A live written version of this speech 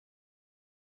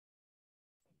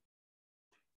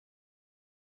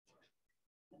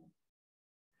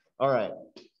All right.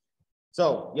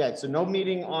 So yeah, so no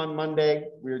meeting on Monday.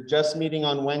 We're just meeting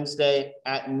on Wednesday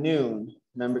at noon.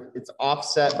 Remember, it's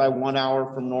offset by 1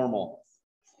 hour from normal.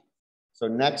 So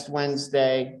next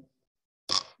Wednesday,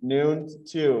 noon to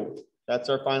 2, that's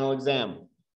our final exam.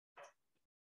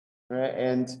 All right,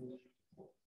 and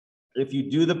if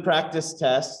you do the practice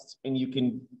test and you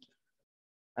can,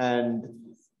 and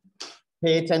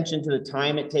pay attention to the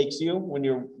time it takes you when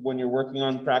you're working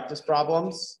on practice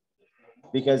problems,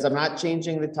 because I'm not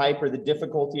changing the type or the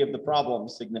difficulty of the problem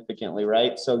significantly,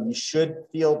 right? So you should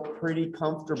feel pretty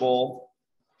comfortable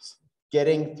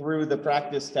getting through the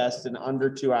practice test in under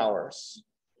 2 hours,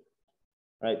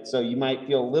 right? So you might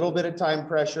feel a little bit of time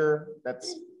pressure.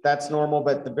 That's normal,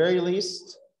 but at the very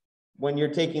least, when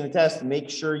you're taking the test, make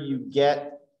sure you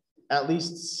get at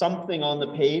least something on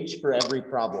the page for every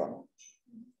problem,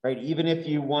 right? Even if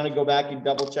you want to go back and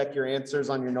double check your answers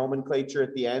on your nomenclature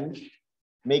at the end,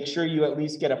 make sure you at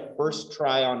least get a first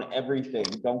try on everything.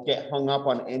 Don't get hung up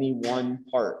on any one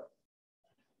part.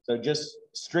 So just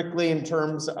strictly in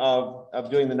terms of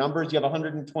doing the numbers, you have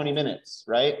 120 minutes,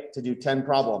 right? To do 10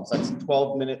 problems. That's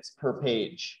 12 minutes per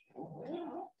page.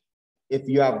 If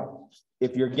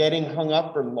you're getting hung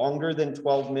up for longer than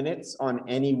 12 minutes on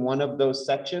any one of those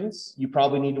sections, you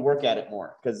probably need to work at it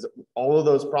more, because all of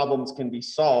those problems can be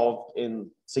solved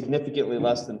in significantly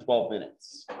less than 12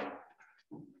 minutes.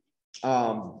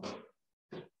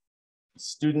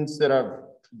 Students that are,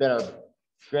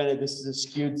 granted this is a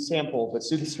skewed sample, but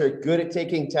students who are good at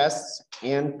taking tests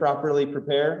and properly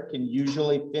prepare can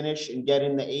usually finish and get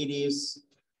in the 80s,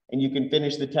 and you can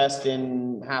finish the test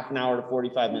in half an hour to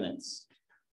 45 minutes.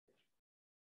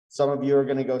 Some of you are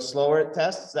going to go slower at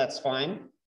tests. That's fine.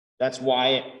 That's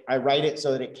why I write it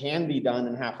so that it can be done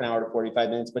in half an hour to 45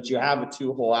 minutes, but you have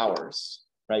 2 whole hours,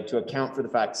 right? To account for the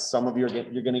fact some of you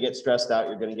you're going to get stressed out.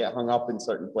 You're going to get hung up in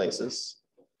certain places.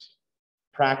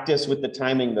 Practice with the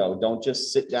timing though. Don't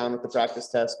just sit down with the practice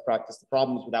test, practice the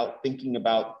problems without thinking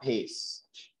about pace.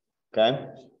 Okay.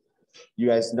 You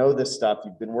guys know this stuff.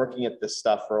 You've been working at this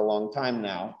stuff for a long time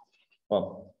now.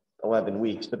 Well, 11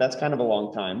 weeks, but that's kind of a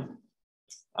long time.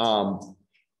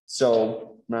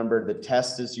 So remember, the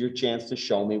test is your chance to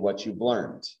show me what you've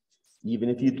learned. Even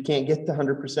if you can't get the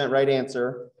 100% right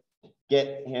answer,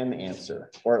 get an answer,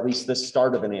 or at least the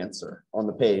start of an answer on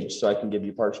the page so I can give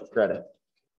you partial credit.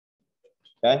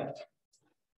 Okay.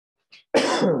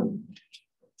 And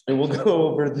we'll go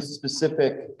over the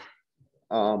specific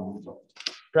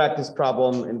practice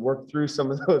problem and work through some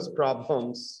of those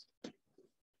problems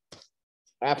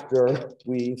after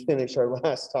we finish our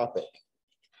last topic,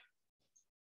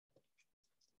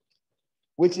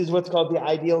 which is what's called the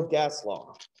ideal gas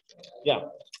law. Yeah.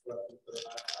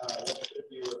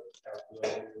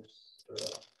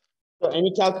 So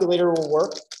any calculator will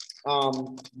work.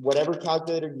 Whatever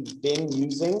calculator you've been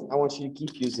using, I want you to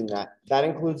keep using that. That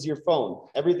includes your phone.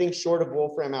 Everything short of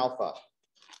Wolfram Alpha.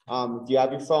 If you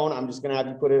have your phone, I'm just going to have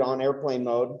you put it on airplane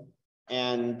mode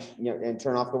and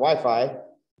turn off the Wi-Fi.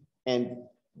 And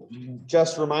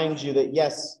just remind you that,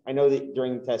 yes, I know that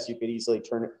during the test you could easily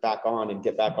turn it back on and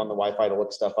get back on the Wi-Fi to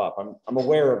look stuff up. I'm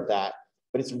aware of that,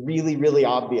 but it's really, really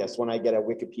obvious when I get a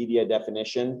Wikipedia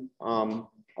definition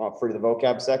for the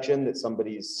vocab section that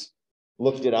somebody's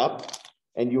looked it up,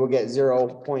 and you will get 0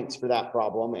 points for that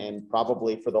problem and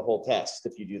probably for the whole test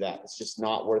if you do that. It's just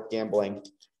not worth gambling.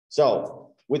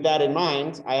 So with that in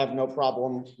mind, I have no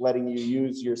problem letting you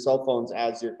use your cell phones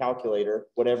as your calculator,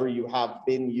 whatever you have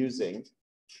been using.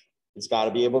 It's got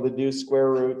to be able to do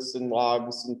square roots and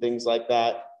logs and things like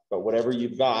that, but whatever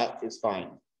you've got is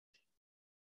fine.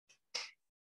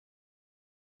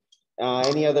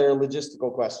 Any other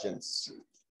logistical questions?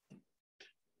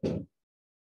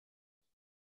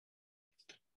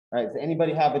 All right, does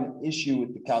anybody have an issue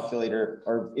with the calculator?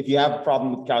 Or if you have a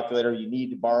problem with the calculator, you need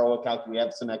to borrow a calculator. We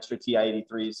have some extra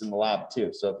TI-83s in the lab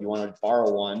too. So if you want to borrow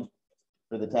one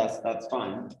for the test, that's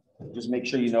fine. Just make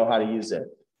sure you know how to use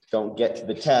it. Don't get to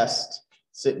the test,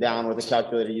 sit down with a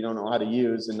calculator you don't know how to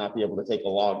use and not be able to take a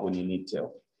log when you need to.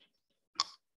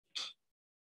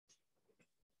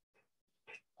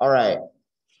 All right.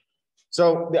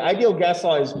 So the ideal gas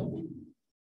law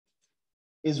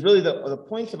is really the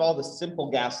point of all the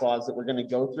simple gas laws that we're going to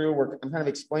go through. I'm kind of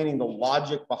explaining the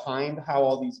logic behind how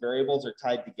all these variables are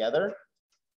tied together.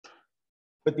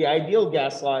 But the ideal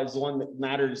gas law is the one that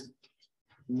matters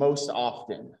most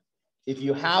often. If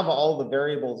you have all the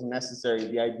variables necessary,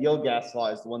 the ideal gas law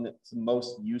is the one that's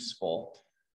most useful.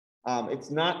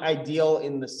 It's not ideal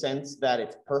in the sense that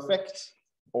it's perfect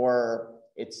or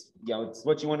it's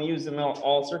what you want to use in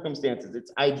all circumstances.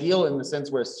 It's ideal in the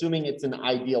sense we're assuming it's an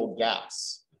ideal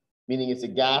gas, meaning it's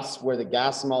a gas where the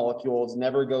gas molecules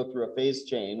never go through a phase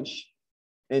change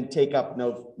and take up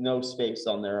no space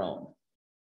on their own.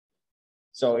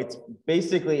 So it's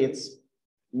basically, it's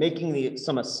making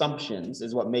some assumptions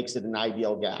is what makes it an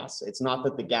ideal gas. It's not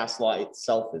that the gas law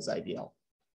itself is ideal,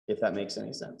 if that makes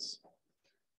any sense.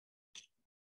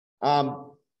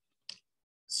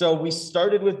 So we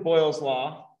started with Boyle's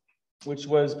law, which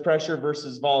was pressure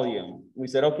versus volume. We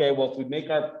said, okay, well,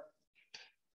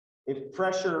 if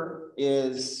pressure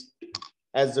is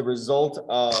as a result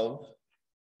of,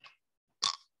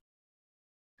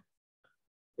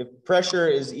 if pressure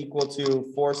is equal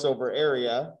to force over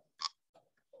area,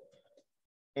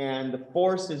 and the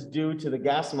force is due to the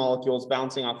gas molecules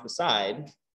bouncing off the side,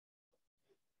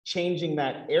 changing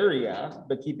that area,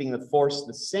 but keeping the force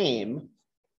the same,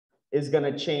 is going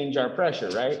to change our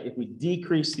pressure, right? If we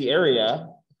decrease the area,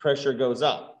 pressure goes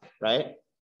up, right?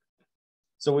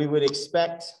 So we would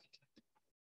expect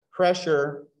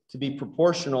pressure to be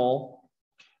proportional,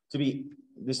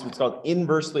 this is what's called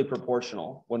inversely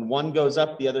proportional. When one goes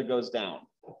up, the other goes down.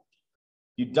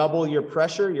 You double your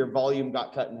pressure, your volume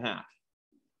got cut in half.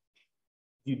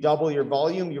 You double your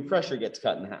volume, your pressure gets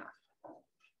cut in half.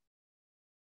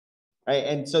 Right?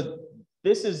 And so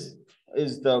this is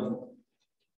the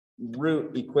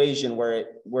root equation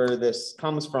where this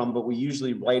comes from, but we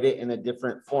usually write it in a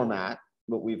different format,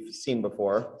 what we've seen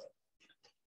before.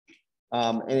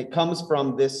 And it comes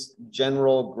from this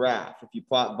general graph. If you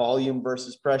plot volume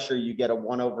versus pressure, you get a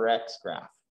 1/x graph.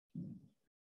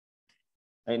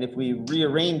 And if we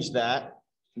rearrange that,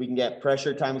 we can get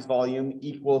pressure times volume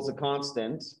equals a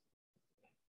constant.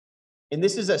 And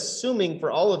this is assuming for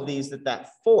all of these that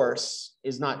force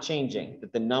is not changing,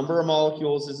 that the number of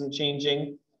molecules isn't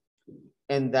changing,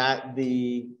 and that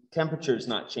the temperature is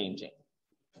not changing.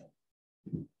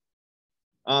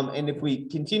 And if we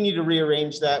continue to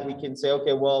rearrange that, we can say,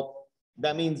 okay, well,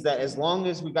 that means that as long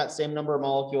as we've got same number of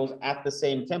molecules at the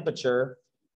same temperature,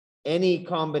 any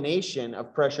combination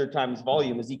of pressure times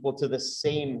volume is equal to the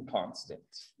same constant.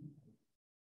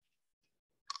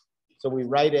 So we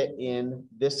write it in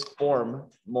this form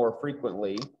more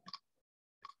frequently.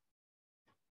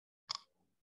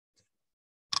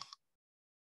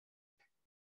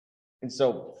 And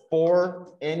so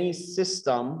for any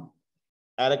system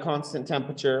at a constant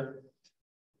temperature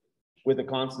with a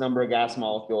constant number of gas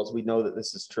molecules, we know that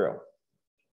this is true. All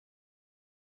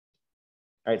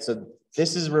right, so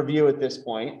this is review at this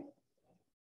point.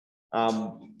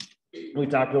 We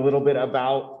talked a little bit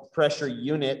about pressure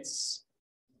units.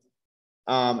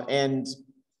 And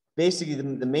basically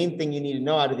the main thing you need to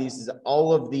know out of these is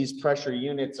all of these pressure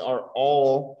units are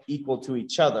all equal to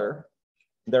each other.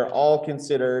 They're all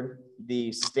considered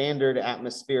the standard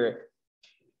atmospheric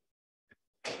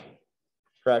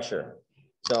pressure.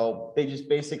 So they just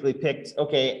basically picked,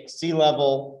 okay, sea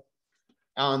level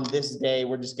on this day,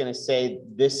 we're just going to say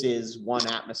this is 1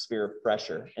 atmosphere of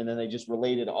pressure. And then they just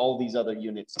related all these other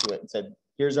units to it and said,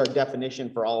 here's our definition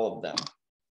for all of them.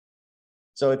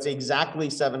 So it's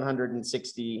exactly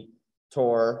 760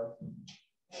 torr.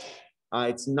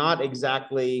 It's not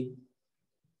exactly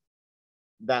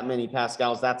that many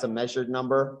pascals. That's a measured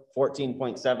number.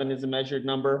 14.7 is a measured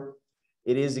number.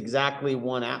 It is exactly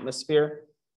 1 atmosphere.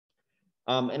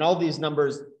 And all these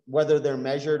numbers, whether they're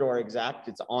measured or exact,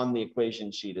 it's on the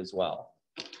equation sheet as well.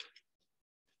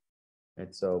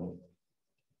 And so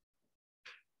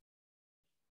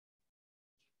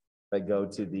if I go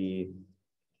to the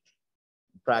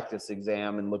practice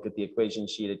exam and look at the equation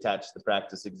sheet attached to the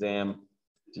practice exam,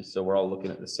 just so we're all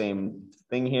looking at the same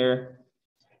thing here.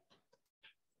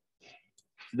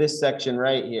 This section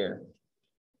right here.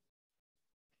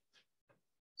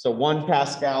 So 1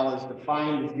 pascal is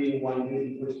defined as being 1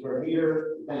 Newton per square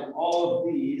meter. And all of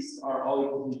these are all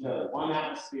equal to each other. 1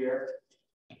 atmosphere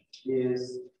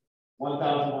is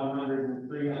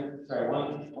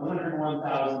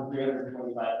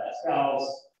 101,325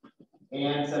 pascals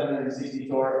and 760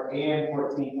 torr and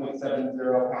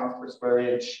 14.70 pounds per square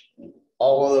inch.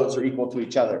 All of those are equal to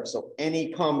each other. So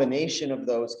any combination of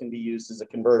those can be used as a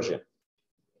conversion.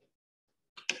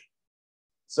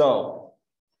 So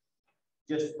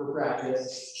just for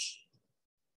practice,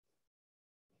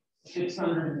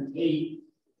 608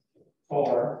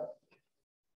 torr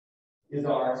is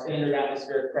our standard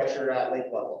atmospheric pressure at lake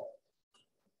level.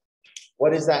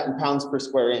 What is that in pounds per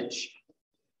square inch?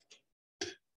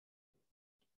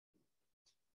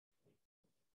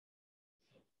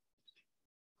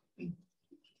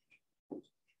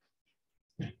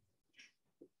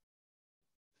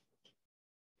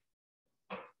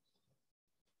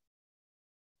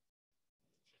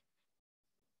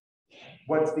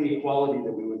 What's the equality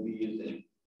that we would be using?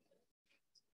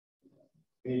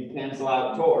 You cancel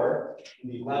out torr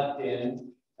and be left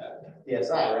in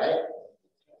PSI, right?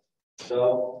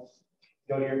 So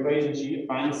go to your equation sheet,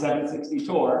 find the 760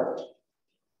 torr,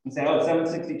 and say, oh,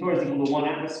 760 torr is equal to 1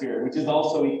 atmosphere, which is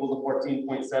also equal to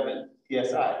 14.7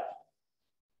 PSI.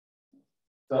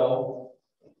 So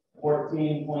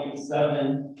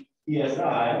 14.7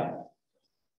 PSI,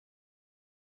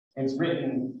 it's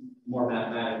written more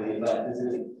mathematically, but this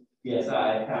is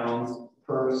PSI, pounds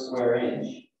per square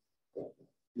inch,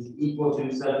 is equal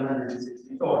to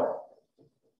 760 torr.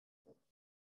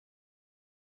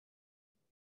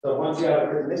 So once you have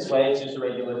it written this way, it's just a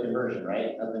regular conversion,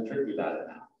 right? Nothing tricky about it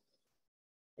now.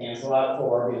 Cancel out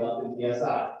torr, be left in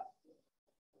PSI.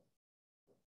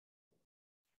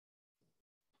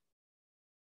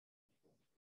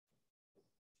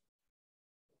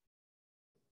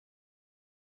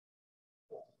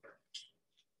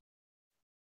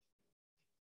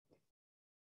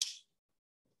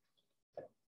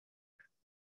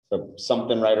 So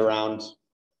something right around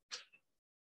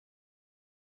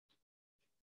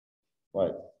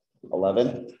what?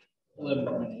 11?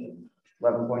 11.8.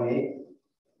 11.8.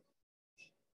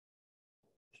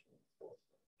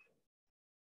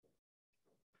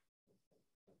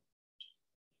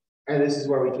 And this is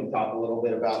where we can talk a little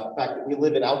bit about the fact that we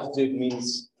live at altitude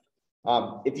means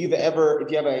if you have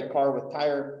a car with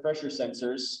tire pressure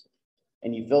sensors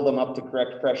and you fill them up to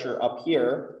correct pressure up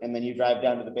here, and then you drive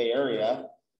down to the Bay Area,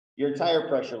 your tire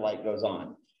pressure light goes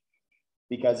on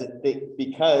because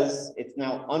it's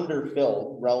now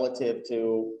underfilled relative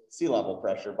to sea level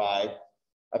pressure by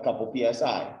a couple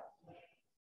PSI.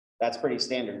 That's pretty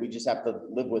standard. We just have to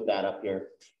live with that up here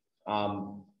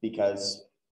because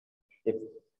if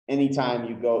anytime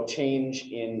you go change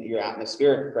in your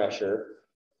atmospheric pressure,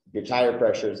 your tire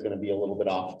pressure is going to be a little bit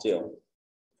off too.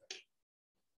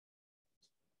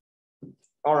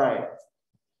 All right.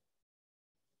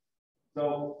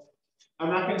 So I'm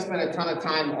not going to spend a ton of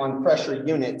time on pressure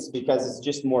units because it's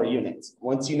just more units.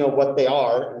 Once you know what they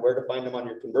are and where to find them on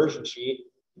your conversion sheet,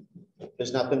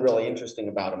 there's nothing really interesting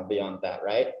about them beyond that,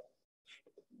 right?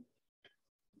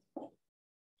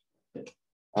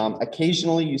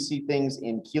 Occasionally you see things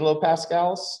in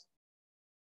kilopascals.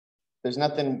 There's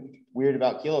nothing weird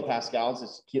about kilopascals.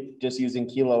 It's just using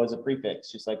kilo as a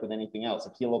prefix, just like with anything else. A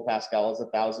kilopascal is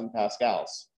 1,000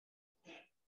 pascals.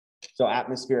 So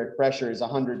atmospheric pressure is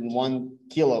 101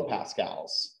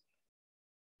 kilopascals.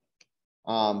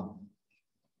 One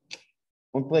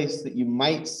place that you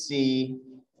might see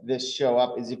this show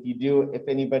up is if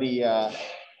anybody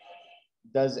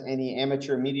does any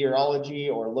amateur meteorology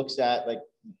or looks at like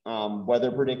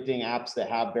weather predicting apps that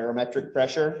have barometric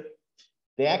pressure,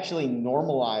 they actually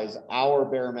normalize our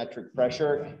barometric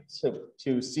pressure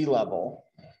to sea level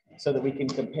so that we can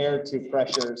compare to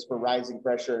pressures for rising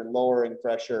pressure and lowering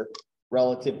pressure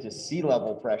relative to sea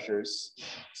level pressures.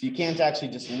 So you can't actually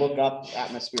just look up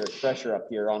atmospheric pressure up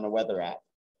here on a weather app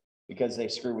because they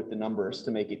screw with the numbers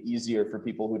to make it easier for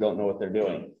people who don't know what they're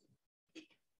doing.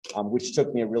 Which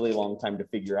took me a really long time to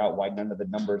figure out why none of the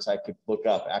numbers I could look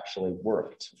up actually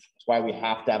worked. That's why we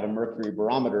have to have a mercury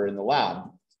barometer in the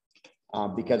lab,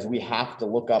 because we have to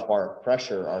look up our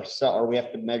pressure ourselves, or we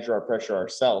have to measure our pressure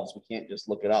ourselves. We can't just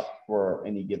look it up for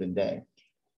any given day.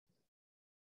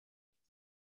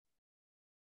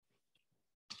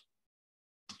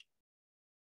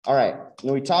 All right,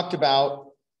 now we talked about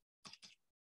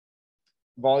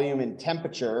volume and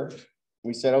temperature.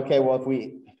 We said, okay, well, if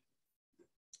we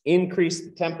increase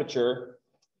the temperature,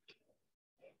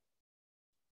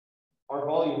 our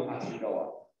volume has to go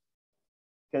up.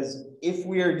 Because if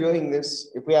we are doing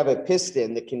this, if we have a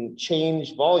piston that can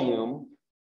change volume,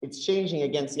 it's changing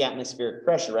against the atmospheric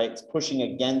pressure, right? It's pushing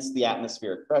against the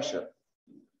atmospheric pressure.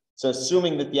 So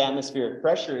assuming that the atmospheric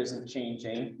pressure isn't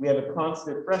changing, we have a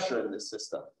constant pressure in this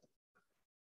system.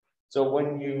 So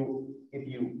if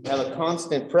you have a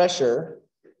constant pressure,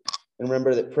 and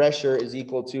remember that pressure is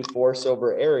equal to force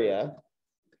over area.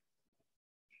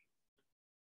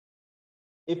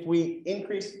 If we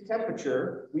increase the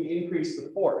temperature, we increase the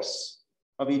force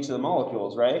of each of the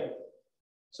molecules, right?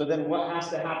 So then what has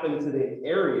to happen to the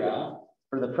area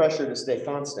for the pressure to stay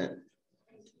constant?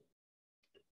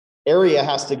 Area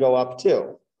has to go up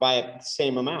too by the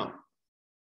same amount.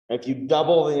 If you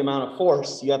double the amount of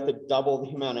force, you have to double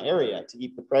the amount of area to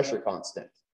keep the pressure constant.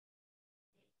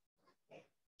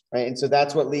 Right, and so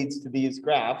that's what leads to these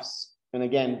graphs. And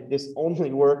again, this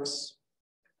only works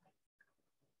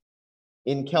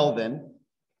in Kelvin.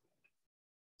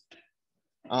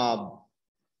 And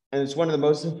it's one of the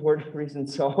most important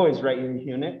reasons to always write your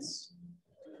units.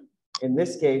 In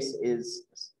this case is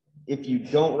if you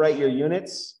don't write your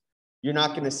units, you're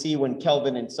not going to see when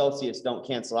Kelvin and Celsius don't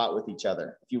cancel out with each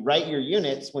other. If you write your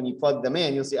units, when you plug them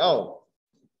in, you'll see, oh,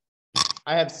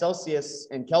 I have Celsius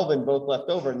and Kelvin both left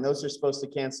over, and those are supposed to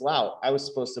cancel out. I was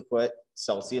supposed to put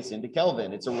Celsius into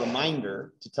Kelvin. It's a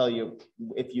reminder to tell you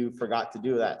if you forgot to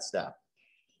do that step,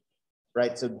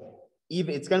 right? So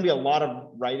even it's going to be a lot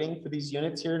of writing for these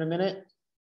units here in a minute,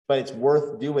 but it's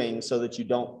worth doing so that you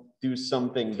don't do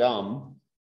something dumb.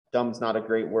 Dumb's not a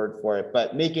great word for it,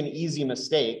 but make an easy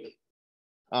mistake,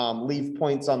 leave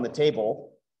points on the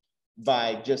table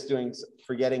by just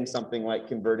forgetting something like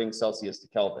converting Celsius to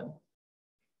Kelvin.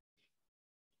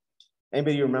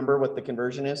 Anybody remember what the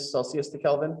conversion is, Celsius to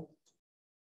Kelvin?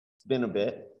 It's been a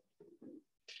bit.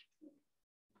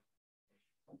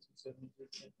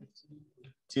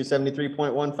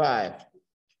 273.15.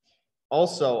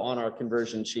 Also on our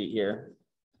conversion sheet here.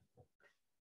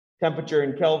 Temperature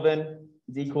in Kelvin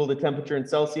is equal to temperature in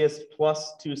Celsius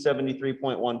plus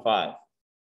 273.15. A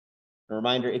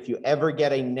reminder, if you ever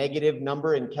get a negative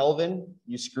number in Kelvin,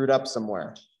 you screwed up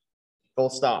somewhere. Full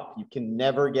stop. You can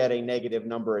never get a negative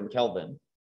number in Kelvin.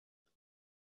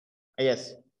 I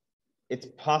guess it's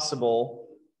possible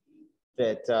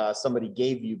that somebody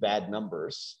gave you bad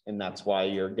numbers and that's why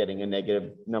you're getting a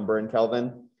negative number in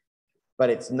Kelvin, but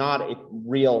it's not a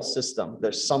real system.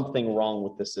 There's something wrong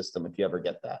with the system if you ever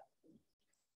get that.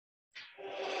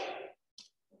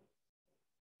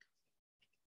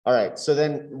 All right, so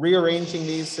then rearranging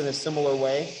these in a similar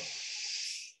way.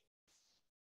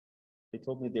 They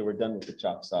told me they were done with the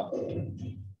chop saw.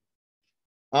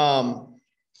 Well,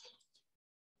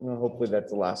 hopefully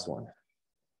that's the last one.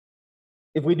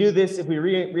 If we do this, if we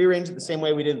rearrange it the same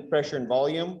way we did pressure and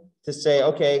volume to say,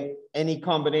 okay, any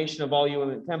combination of volume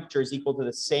and temperature is equal to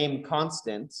the same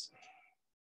constants,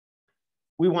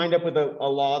 we wind up with a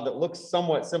law that looks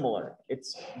somewhat similar.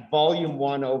 It's volume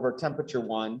 1 over temperature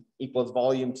 1 equals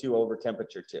volume 2 over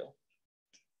temperature 2.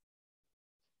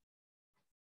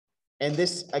 And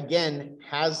this, again,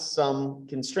 has some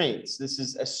constraints. This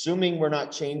is assuming we're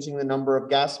not changing the number of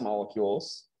gas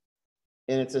molecules.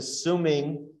 And it's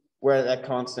assuming we're at that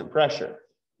constant pressure,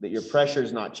 that your pressure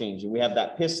is not changing. We have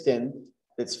that piston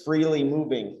that's freely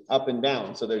moving up and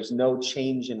down. So there's no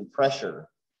change in pressure.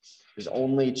 There's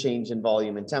only change in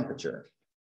volume and temperature.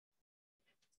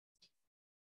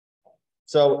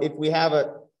 So if we have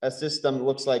a system that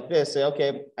looks like this, say,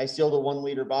 okay, I sealed a 1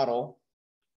 liter bottle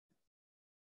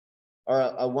or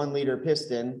a 1 liter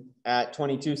piston at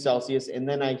 22 Celsius, and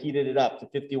then I heated it up to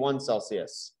 51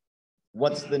 Celsius.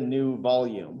 What's the new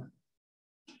volume?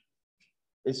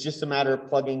 It's just a matter of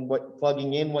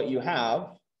plugging in what you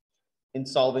have and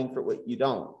solving for what you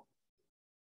don't.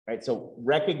 Right? So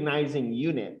recognizing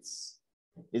units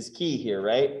is key here,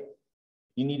 right?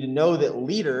 You need to know that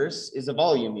liters is a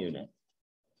volume unit.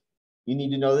 You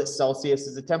need to know that Celsius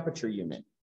is a temperature unit.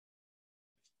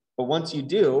 But once you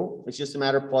do, it's just a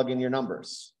matter of plugging your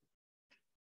numbers.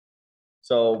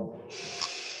 So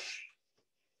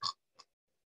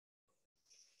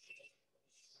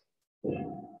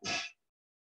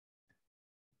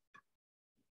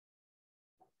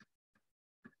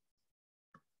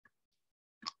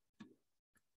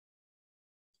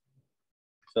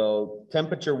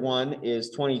temperature 1 is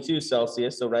 22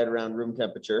 Celsius, so right around room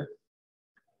temperature.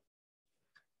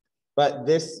 But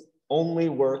this only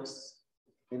works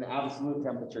in absolute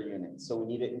temperature units, so we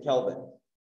need it in Kelvin.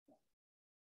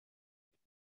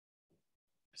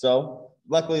 So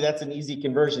luckily that's an easy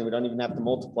conversion. We don't even have to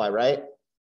multiply, right?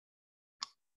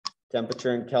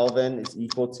 Temperature in Kelvin is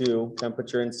equal to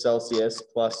temperature in Celsius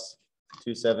plus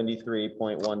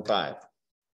 273.15.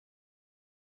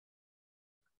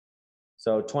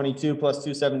 So 22 plus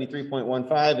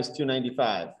 273.15 is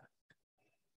 295.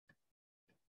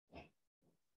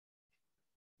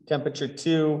 Temperature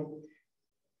 2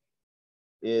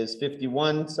 is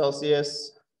 51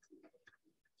 Celsius.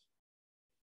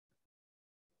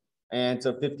 And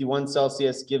so 51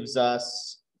 Celsius gives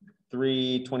us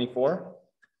 324.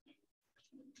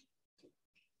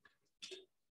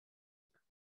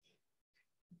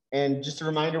 And just a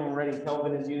reminder, when we're writing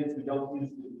Kelvin as units, we don't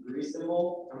use the degree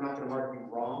symbol. I'm not going to mark you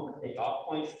wrong or take off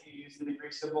points if you use the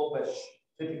degree symbol, but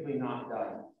typically not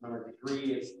done. Remember,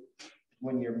 degree is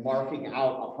when you're marking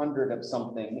out 100 of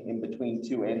something in between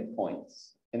two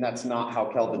endpoints, and that's not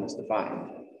how Kelvin is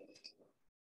defined.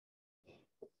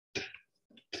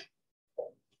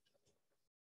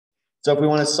 So if we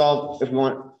want to solve, if we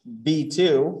want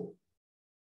V2,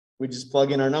 we just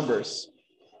plug in our numbers,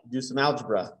 do some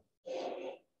algebra.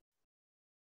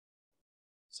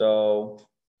 So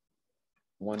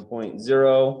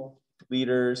 1.0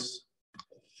 liters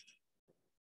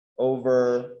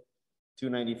over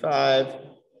 295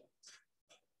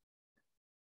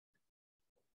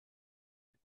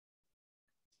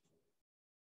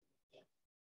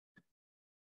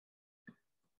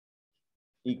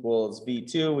 equals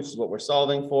V2, which is what we're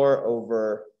solving for,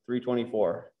 over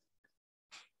 324.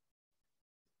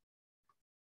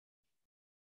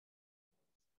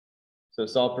 So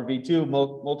solve for V2,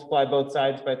 multiply both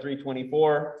sides by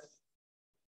 324.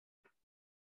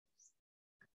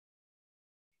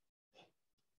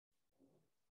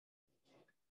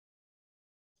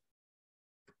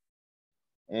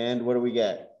 And what do we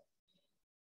get?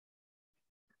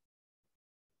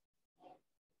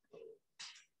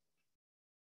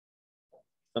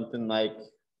 Something like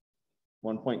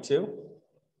 1.2.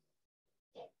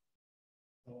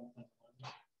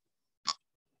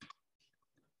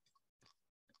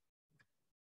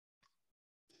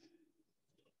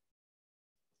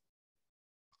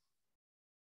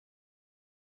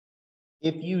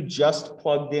 If you just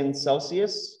plugged in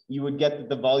Celsius, you would get that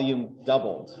the volume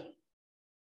doubled,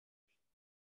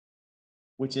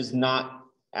 which is not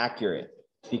accurate,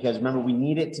 because remember, we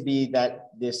need it to be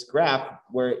that this graph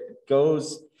where it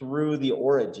goes through the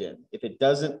origin. If it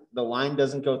doesn't, the line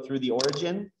doesn't go through the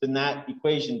origin, then that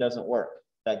equation doesn't work.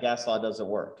 That gas law doesn't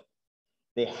work.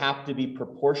 They have to be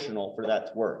proportional for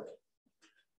that to work.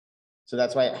 So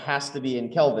that's why it has to be in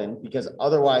Kelvin, because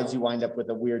otherwise you wind up with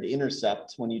a weird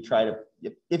intercept when you try to,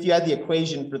 if you had the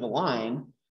equation for the line,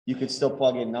 you could still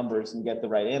plug in numbers and get the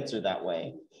right answer that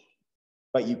way.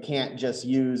 But you can't just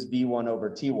use V1 over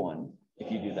T1 if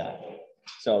you do that.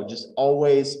 So just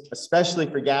always, especially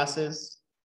for gases,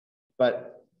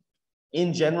 but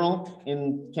in general,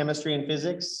 in chemistry and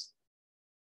physics,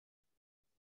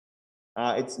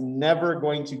 it's never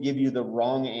going to give you the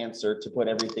wrong answer to put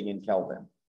everything in Kelvin.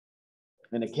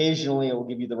 And occasionally it will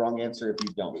give you the wrong answer if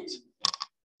you don't.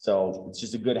 So it's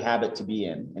just a good habit to be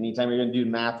in. Anytime you're going to do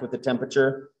math with the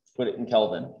temperature, put it in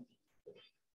Kelvin.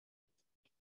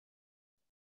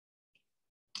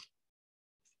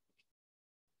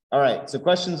 All right, so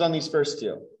questions on these first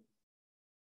two.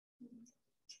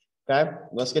 Okay,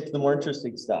 let's get to the more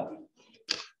interesting stuff.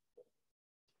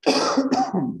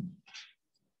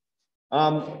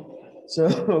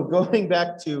 So going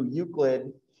back to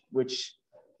Euclid, which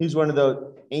he's one of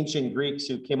the ancient Greeks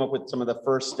who came up with some of the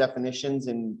first definitions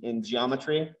in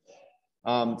geometry.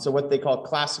 So what they call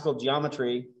classical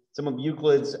geometry, some of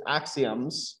Euclid's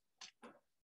axioms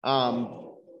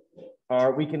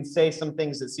are, we can say some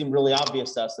things that seem really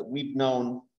obvious to us that we've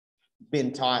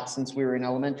been taught since we were in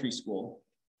elementary school.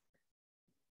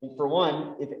 And for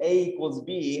one, if A equals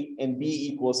B and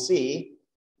B equals C,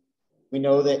 we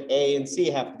know that A and C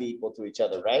have to be equal to each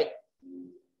other, right?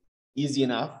 Easy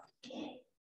enough.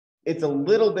 It's a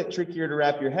little bit trickier to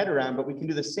wrap your head around, but we can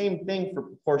do the same thing for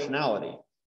proportionality.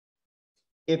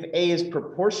 If A is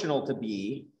proportional to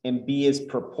B and B is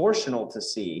proportional to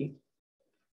C,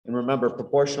 and remember,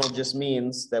 proportional just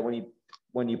means that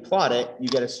when you plot it, you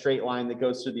get a straight line that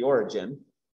goes through the origin.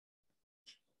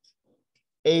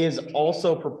 A is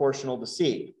also proportional to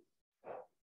C.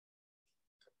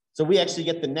 So we actually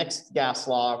get the next gas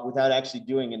law without actually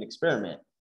doing an experiment.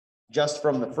 Just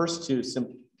from the first two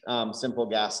simple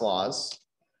gas laws,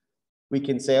 we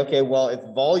can say, okay, well, if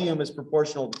volume is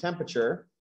proportional to temperature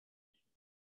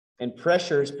and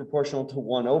pressure is proportional to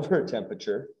 1 over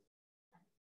temperature,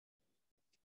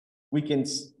 we can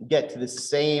get to the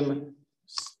same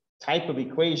type of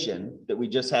equation that we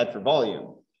just had for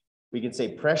volume. We can say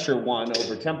pressure 1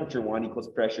 over temperature 1 equals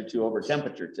pressure 2 over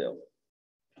temperature 2.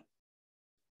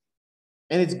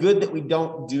 And it's good that we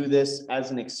don't do this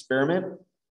as an experiment,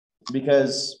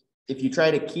 because if you try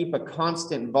to keep a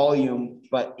constant volume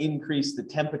but increase the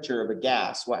temperature of a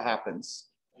gas, what happens?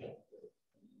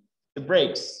 It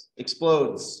breaks,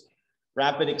 explodes.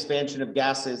 Rapid expansion of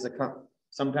gases,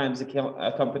 sometimes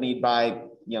accompanied by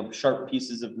sharp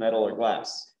pieces of metal or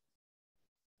glass.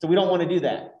 So we don't want to do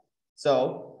that.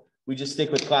 So we just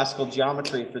stick with classical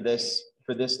geometry for this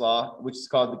law, which is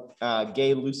called the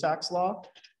Gay-Lussac's law.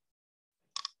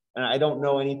 And I don't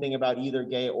know anything about either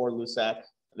Gay or Lussac.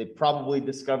 They probably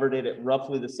discovered it at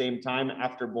roughly the same time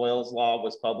after Boyle's law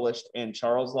was published and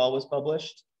Charles' law was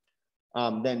published.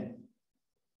 Then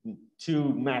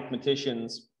two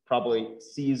mathematicians probably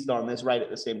seized on this right at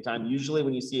the same time. Usually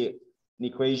when you see an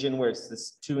equation where it's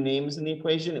this two names in the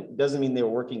equation, it doesn't mean they were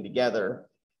working together.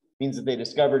 It means that they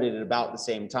discovered it at about the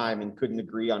same time and couldn't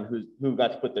agree on who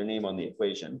got to put their name on the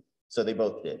equation. So they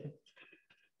both did.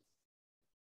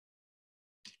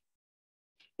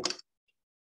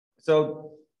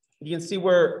 So you can see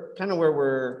where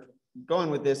we're going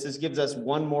with this. This gives us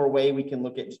one more way we can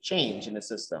look at change in a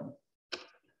system.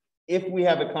 If we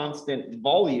have a constant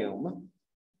volume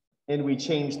and we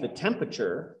change the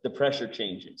temperature, the pressure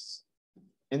changes.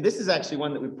 And this is actually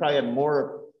one that we probably have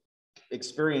more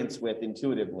experience with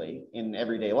intuitively in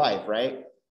everyday life, right?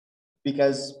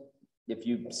 because if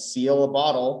you seal a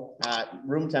bottle at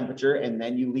room temperature and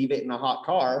then you leave it in a hot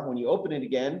car, when you open it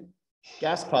again,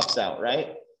 gas puffs out,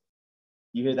 right?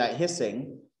 You hear that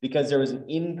hissing because there was an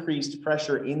increased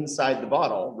pressure inside the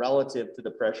bottle relative to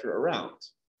the pressure around.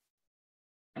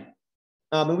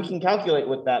 And we can calculate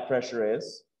what that pressure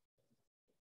is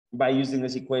by using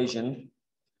this equation.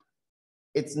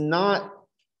 It's not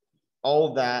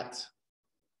all that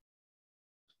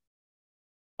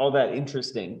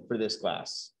interesting for this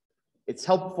class. It's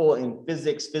helpful in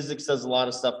physics. Physics does a lot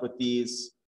of stuff with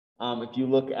these. If you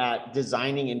look at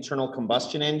designing internal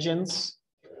combustion engines,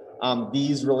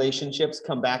 these relationships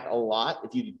come back a lot.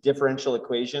 If you do differential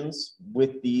equations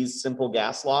with these simple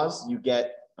gas laws, you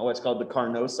get what's called the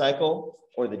Carnot cycle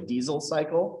or the diesel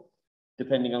cycle,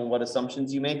 depending on what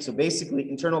assumptions you make. So basically,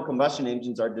 internal combustion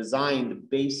engines are designed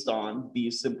based on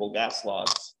these simple gas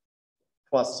laws,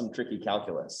 plus some tricky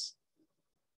calculus.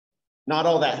 Not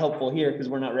all that helpful here because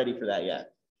we're not ready for that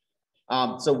yet.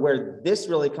 So where this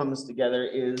really comes together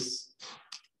is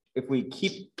if we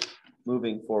keep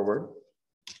moving forward,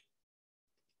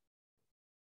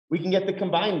 we can get the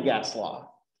combined gas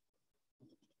law.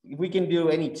 If we can do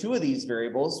any two of these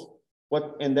variables,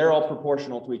 and they're all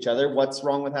proportional to each other, what's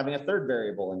wrong with having a third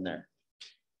variable in there?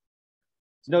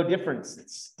 There's no difference. It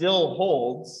still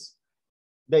holds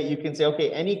that you can say,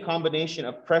 okay, any combination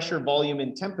of pressure, volume,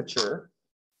 and temperature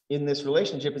in this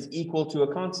relationship is equal to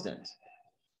a constant.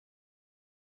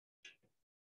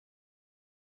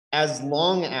 As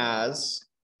long as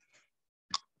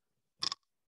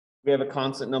we have a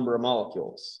constant number of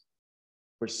molecules.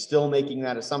 We're still making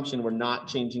that assumption. We're not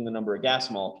changing the number of gas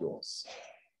molecules.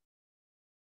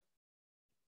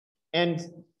 And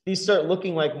these start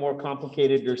looking like more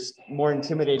complicated or more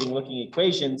intimidating looking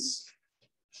equations.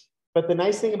 But the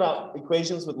nice thing about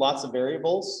equations with lots of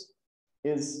variables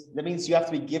is that means you have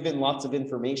to be given lots of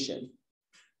information,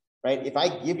 right? If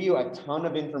I give you a ton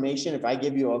of information, if I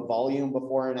give you a volume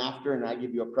before and after, and I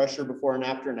give you a pressure before and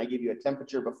after, and I give you a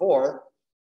temperature before,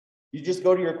 you just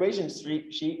go to your equation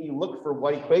sheet and you look for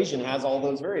what equation has all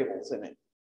those variables in it.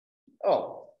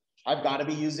 Oh, I've got to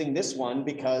be using this one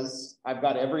because I've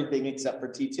got everything except for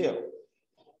T2.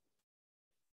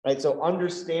 Right, so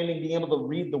understanding, being able to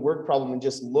read the word problem and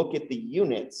just look at the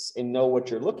units and know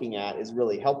what you're looking at is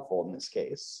really helpful in this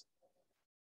case.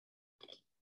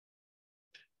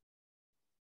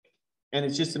 And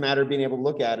it's just a matter of being able to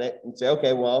look at it and say,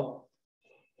 okay, well,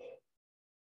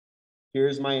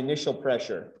 here's my initial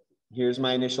pressure. Here's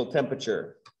my initial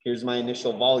temperature. Here's my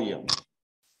initial volume.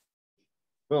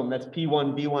 Boom, that's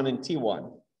P1, V1, and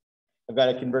T1. I've got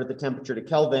to convert the temperature to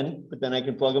Kelvin, but then I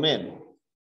can plug them in.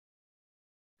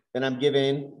 Then I'm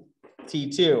given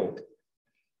T2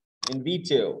 and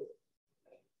V2.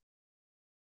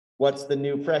 What's the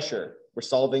new pressure? We're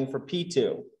solving for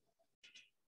P2.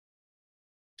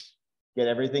 Get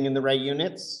everything in the right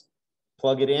units,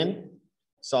 plug it in,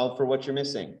 solve for what you're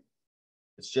missing.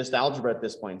 It's just algebra at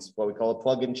this point. It's what we call a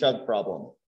plug and chug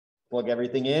problem. Plug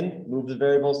everything in, move the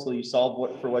variables till you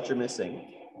solve for what you're missing.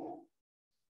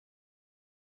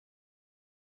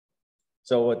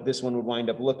 So what this one would wind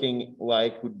up looking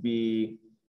like would be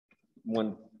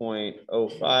 1.05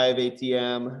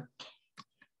 ATM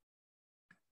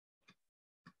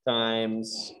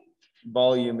times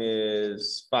volume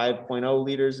is 5.0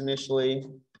 liters initially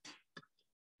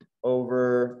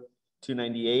over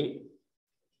 298.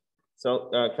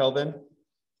 So Kelvin.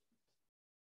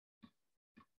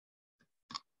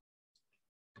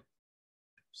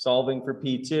 Solving for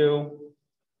P2,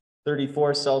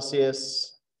 34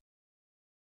 Celsius,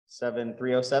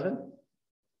 7307.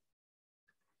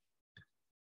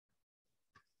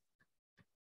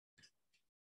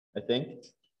 I think,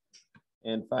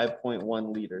 and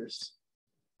 5.1 liters.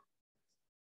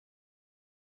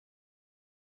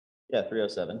 Yeah,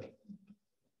 307.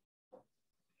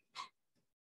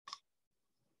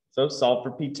 So solve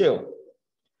for P2.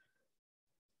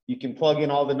 You can plug in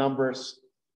all the numbers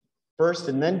first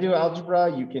and then do algebra.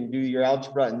 You can do your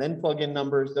algebra and then plug in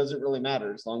numbers. Doesn't really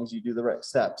matter as long as you do the right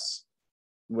steps.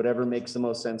 Whatever makes the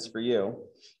most sense for you.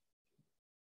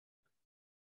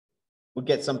 We'll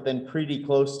get something pretty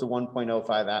close to 1.05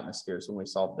 atmospheres when we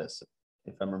solve this,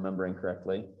 if I'm remembering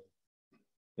correctly.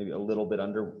 Maybe a little bit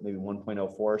under, maybe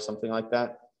 1.04 or something like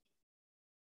that.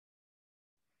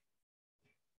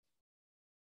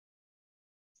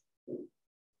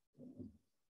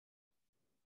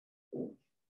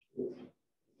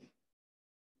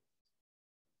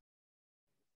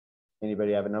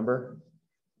 Anybody have a number?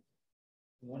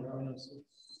 1.06.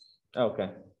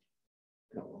 Okay.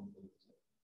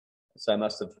 So I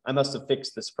must have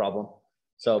fixed this problem.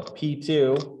 So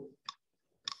P2,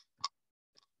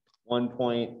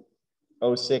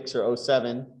 1.06 or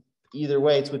 07. Either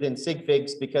way, it's within sig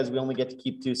figs because we only get to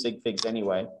keep 2 sig figs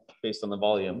anyway, based on the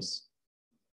volumes.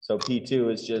 So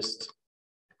P2 is just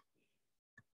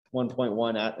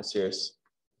 1.1 atmospheres.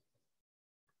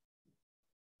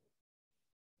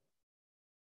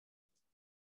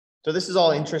 So this is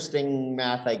all interesting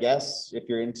math, I guess, if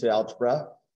you're into algebra.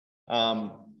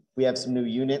 We have some new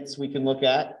units we can look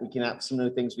at. We can have some new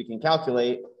things we can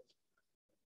calculate.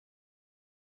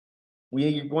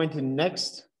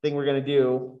 Next thing we're going to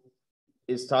do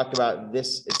is talk about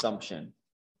this assumption.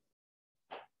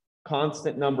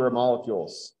 Constant number of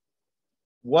molecules.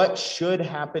 What should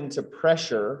happen to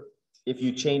pressure if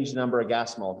you change the number of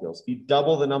gas molecules? If you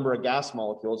double the number of gas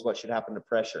molecules, what should happen to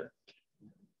pressure?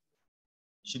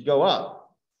 Should go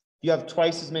up. If you have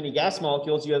twice as many gas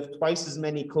molecules, you have twice as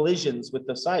many collisions with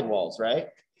the sidewalls, right?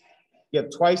 You have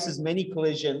twice as many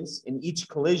collisions, and each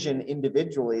collision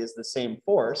individually is the same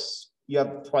force. You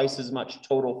have twice as much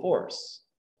total force,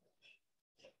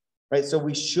 right? So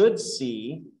we should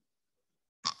see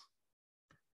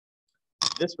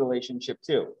this relationship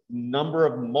too. Number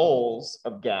of moles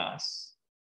of gas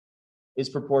is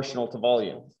proportional to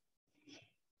volume.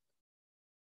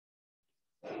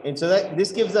 And so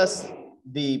this gives us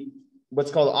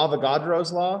what's called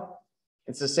Avogadro's law.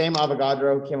 It's the same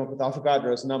Avogadro who came up with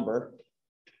Avogadro's number.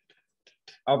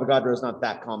 Avogadro is not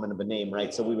that common of a name,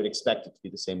 right? So we would expect it to be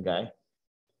the same guy.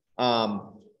 I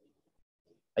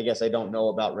guess I don't know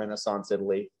about Renaissance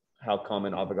Italy, how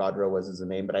common Avogadro was as a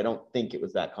name, but I don't think it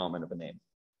was that common of a name.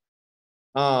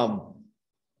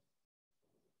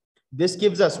 This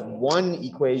gives us one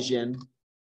equation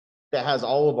that has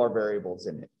all of our variables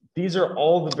in it. These are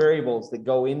all the variables that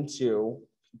go into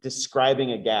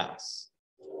describing a gas.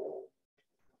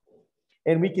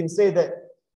 And we can say that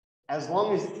as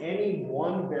long as any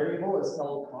one variable is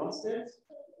held constant,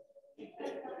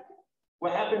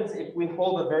 what happens if we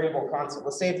hold a variable constant?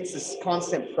 Let's say it's this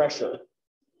constant pressure.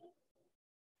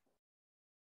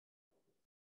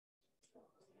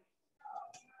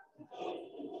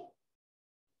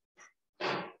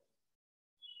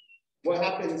 What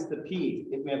happens to P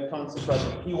if we have constant pressure?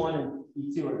 P1 and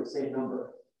P2 are the same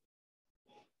number.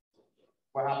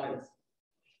 What happens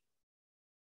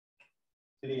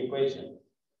to the equation?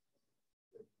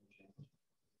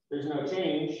 There's no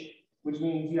change, which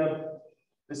means you have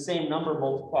the same number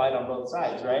multiplied on both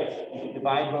sides, right? You can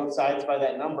divide both sides by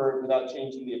that number without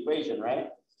changing the equation, right?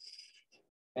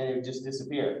 And it would just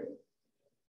disappear.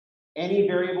 Any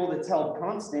variable that's held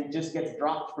constant just gets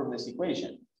dropped from this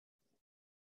equation.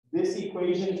 This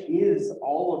equation is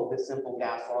all of the simple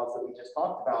gas laws that we just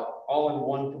talked about, all in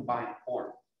one combined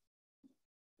form.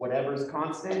 Whatever's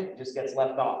constant just gets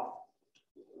left off,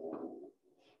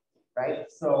 right?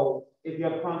 So if you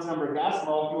have a constant number of gas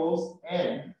molecules,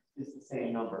 N is the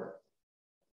same number.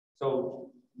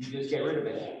 So you just get rid of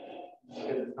it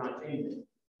because it's not changing.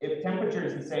 If temperature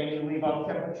is the same, you leave off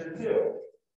temperature too.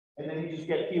 And then you just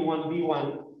get P1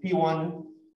 V1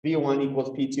 equals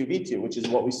P2 V2, which is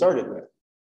what we started with.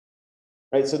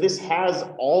 Right, so this has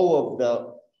all of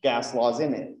the gas laws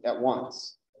in it at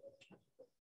once,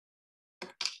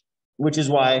 which is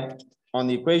why on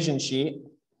the equation sheet,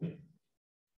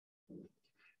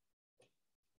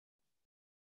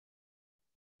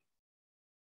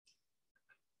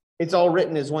 it's all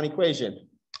written as one equation.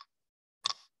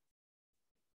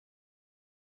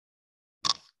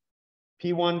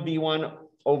 P1 V1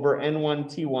 over N1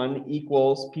 T1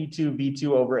 equals P2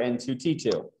 V2 over N2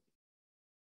 T2.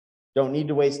 Don't need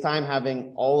to waste time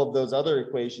having all of those other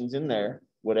equations in there.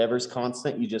 Whatever's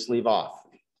constant, you just leave off.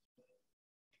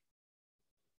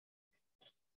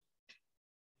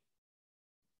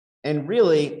 And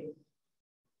really,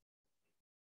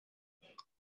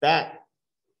 that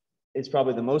is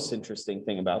probably the most interesting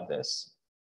thing about this.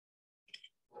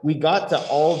 We got to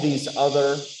all these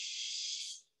other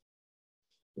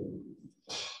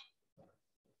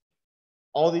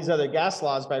gas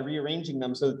laws by rearranging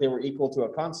them so that they were equal to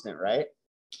a constant, right?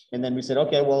 And then we said,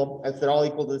 okay, well, if they're all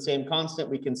equal to the same constant,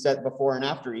 we can set before and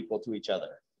after equal to each other.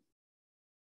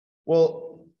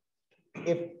 Well,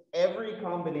 if every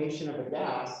combination of a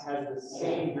gas has the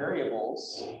same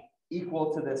variables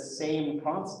equal to the same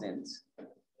constant,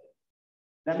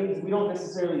 that means we don't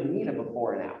necessarily need a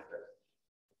before and after.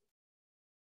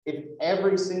 If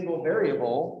every single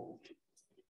variable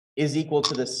is equal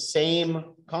to the same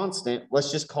constant, let's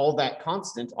just call that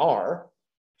constant R,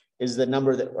 is the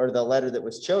number that, or the letter that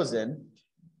was chosen.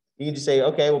 You can just say,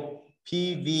 okay, well,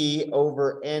 PV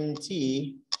over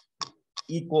NT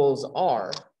equals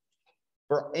R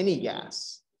for any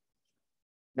gas.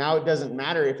 Now it doesn't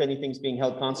matter if anything's being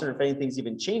held constant or if anything's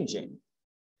even changing.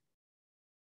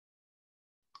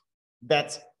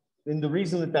 And the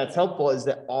reason that that's helpful is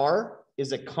that R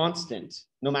is a constant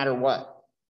no matter what.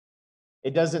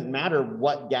 It doesn't matter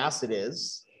what gas it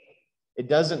is. It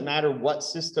doesn't matter what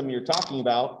system you're talking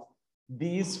about.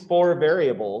 These four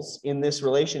variables in this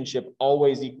relationship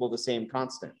always equal the same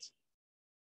constant,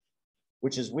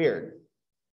 which is weird,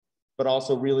 but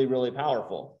also really, really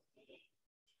powerful.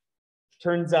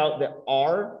 Turns out that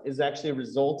R is actually a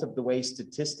result of the way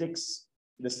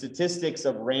the statistics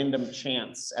of random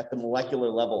chance at the molecular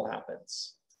level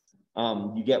happens.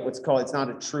 You get what's called, it's not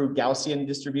a true Gaussian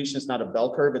distribution, it's not a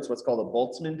bell curve, it's what's called a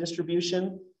Boltzmann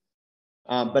distribution.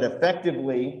 But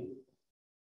effectively,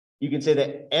 you can say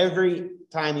that every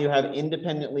time you have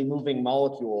independently moving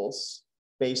molecules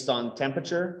based on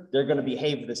temperature, they're going to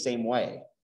behave the same way.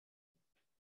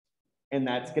 And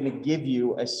that's going to give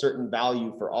you a certain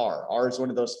value for R. R is one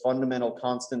of those fundamental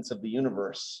constants of the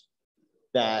universe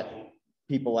that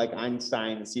people like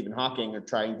Einstein and Stephen Hawking are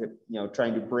trying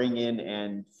to bring in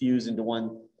and fuse into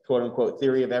one quote unquote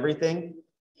theory of everything.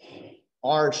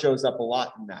 R shows up a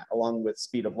lot in that, along with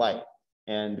speed of light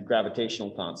and the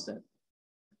gravitational constant,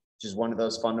 which is one of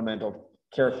those fundamental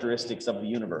characteristics of the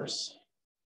universe.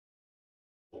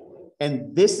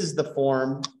 And this is the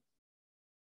form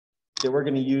that we're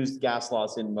going to use gas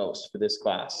laws in most for this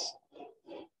class.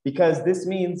 Because this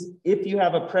means if you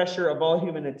have a pressure, a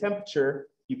volume, and a temperature,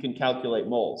 you can calculate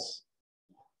moles.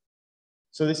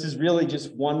 So this is really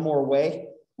just one more way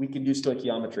we can do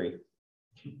stoichiometry.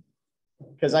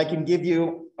 Because I can give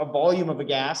you a volume of a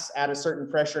gas at a certain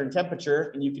pressure and temperature,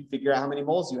 and you can figure out how many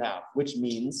moles you have, which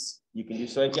means you can do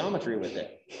stoichiometry with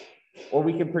it. Or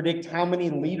we can predict how many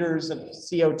liters of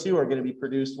CO2 are going to be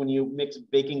produced when you mix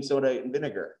baking soda and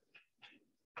vinegar.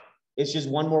 It's just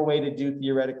one more way to do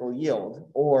theoretical yield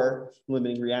or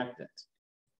limiting reactant.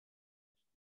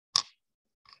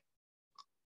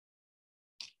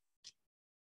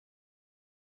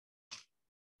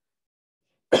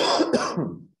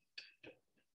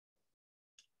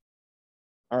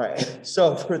 All right,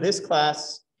 so for this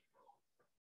class,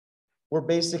 we're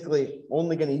basically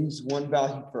only going to use one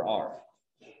value for R.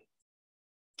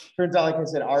 Turns out, like I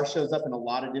said, R shows up in a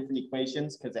lot of different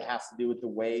equations because it has to do with the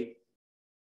way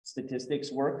statistics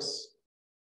works.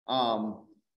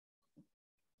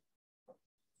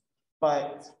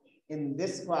 But in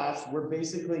this class, we're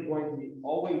basically going to be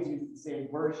always use the same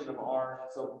version of R.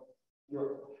 So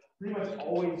you're pretty much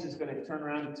always just going to turn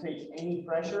around and take any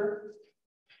pressure,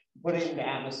 put it into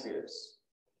atmospheres.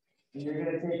 And you're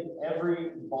going to take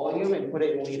every volume and put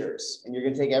it in liters. And you're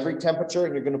going to take every temperature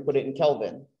and you're going to put it in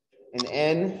Kelvin. And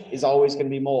N is always going to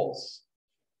be moles.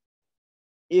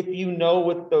 If you know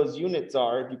what those units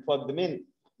are, if you plug them in,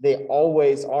 R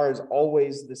is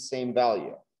always the same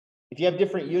value. If you have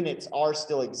different units, R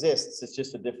still exists. It's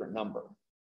just a different number.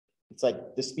 It's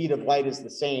like the speed of light is the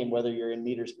same, whether you're in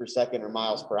meters per second or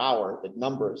miles per hour. The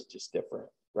number is just different,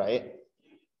 right?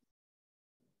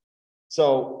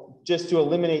 So just to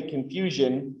eliminate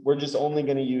confusion, we're just only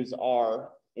going to use R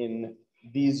in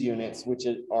these units, which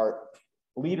are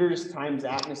liters times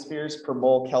atmospheres per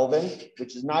mole Kelvin,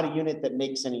 which is not a unit that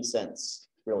makes any sense,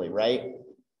 really, right?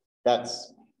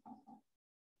 That's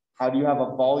how do you have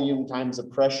a volume times a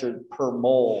pressure per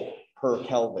mole per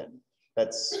Kelvin?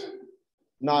 That's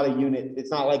not a unit.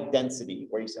 It's not like density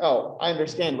where you say, oh, I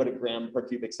understand what a gram per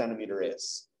cubic centimeter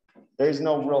is. There's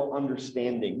no real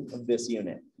understanding of this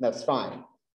unit. That's fine.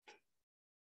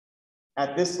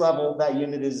 At this level, that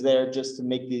unit is there just to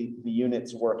make the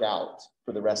units work out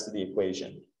for the rest of the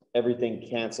equation. Everything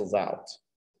cancels out.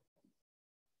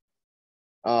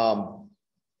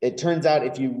 It turns out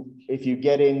if you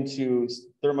get into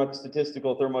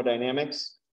statistical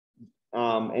thermodynamics,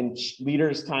 and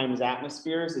liters times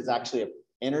atmospheres is actually an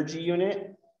energy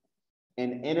unit.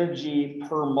 And energy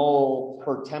per mole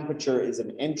per temperature is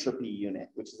an entropy unit,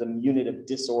 which is a unit of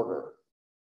disorder,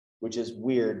 which is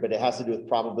weird, but it has to do with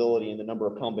probability and the number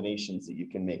of combinations that you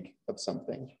can make of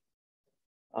something.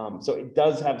 So it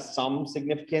does have some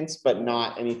significance, but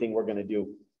not anything we're going to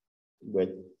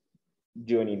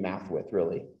do any math with,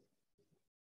 really.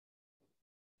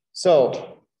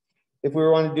 So if we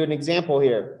want to do an example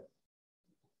here,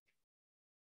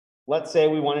 let's say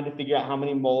we wanted to figure out how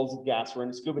many moles of gas were in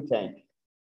a scuba tank.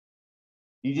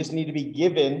 You just need to be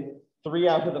given 3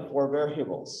 out of the 4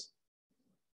 variables,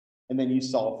 and then you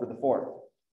solve for the 4th.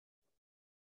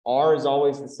 R is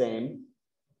always the same.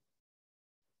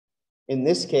 In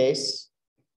this case,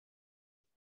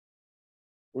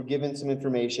 we're given some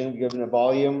information. We're given a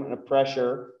volume and a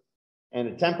pressure and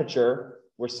a temperature.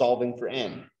 We're solving for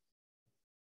N.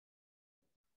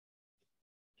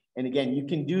 And again, you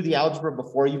can do the algebra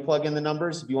before you plug in the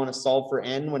numbers. If you want to solve for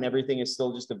n when everything is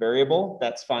still just a variable,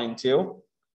 that's fine too.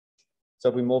 So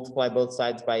if we multiply both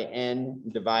sides by n,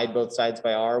 divide both sides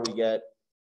by r, we get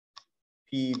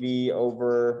PV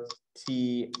over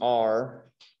TR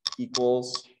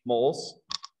equals moles.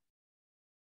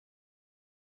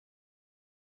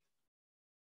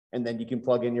 And then you can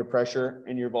plug in your pressure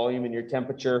and your volume and your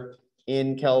temperature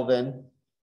in Kelvin.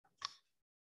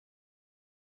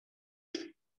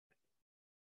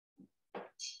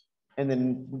 And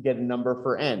then we get a number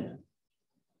for n,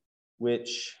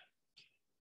 which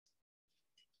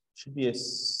should be a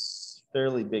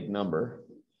fairly big number.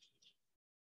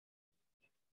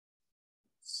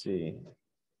 Let's see.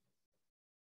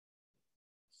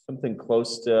 Something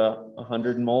close to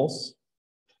 100 moles.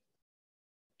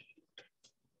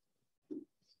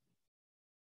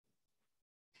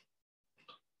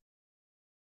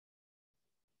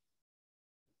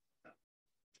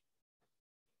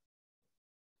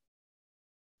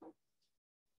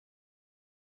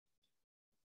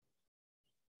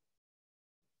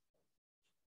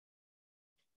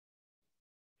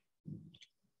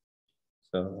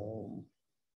 So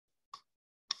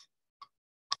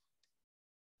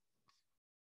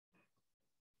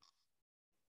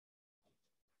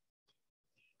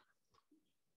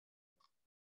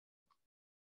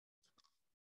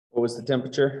what was the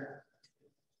temperature?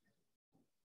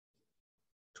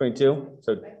 22,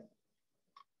 so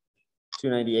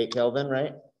 298 Kelvin,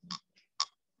 right?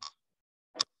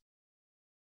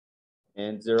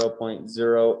 And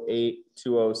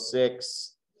 0.08206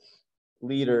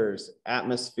 liters,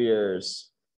 atmospheres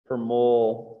per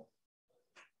mole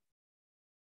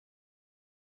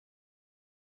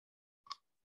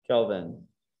Kelvin.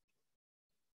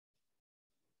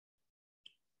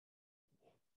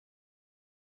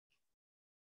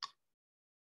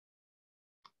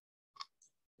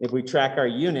 If we track our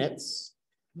units,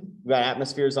 we've got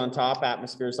atmospheres on top,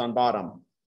 atmospheres on bottom.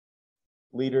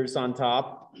 Liters on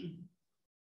top,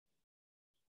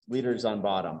 liters on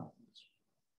bottom.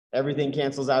 Everything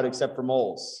cancels out except for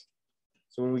moles.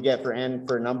 So what do we get for n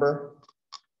for a number?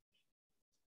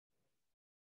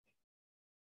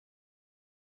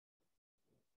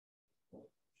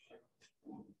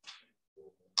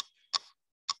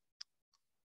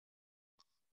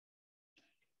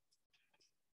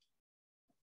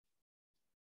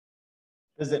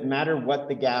 Does it matter what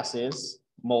the gas is?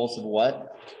 Moles of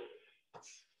what?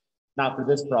 Not for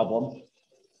this problem.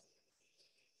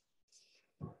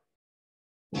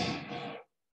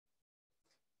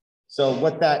 So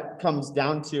what that comes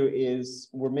down to is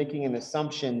we're making an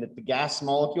assumption that the gas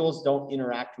molecules don't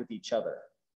interact with each other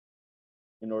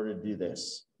in order to do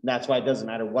this. And that's why it doesn't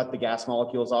matter what the gas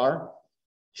molecules are,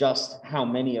 just how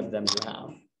many of them you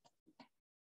have.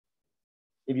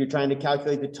 If you're trying to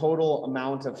calculate the total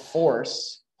amount of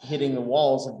force hitting the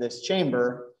walls of this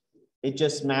chamber, it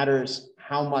just matters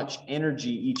how much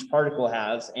energy each particle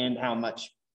has and how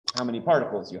many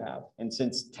particles you have. And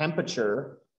since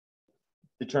temperature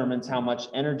determines how much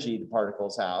energy the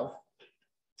particles have,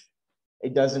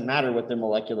 it doesn't matter what their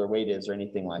molecular weight is or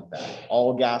anything like that.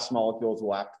 All gas molecules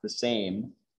will act the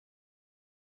same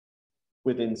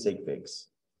within sig figs.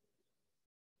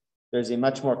 There's a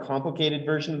much more complicated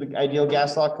version of the ideal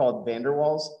gas law called van der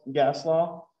Waals gas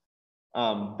law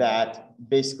that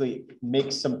basically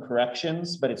makes some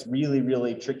corrections, but it's really,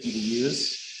 really tricky to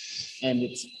use. And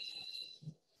it's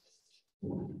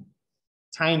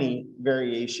tiny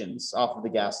variations off of the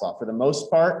gas law. For the most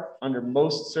part, under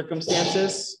most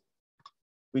circumstances,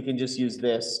 we can just use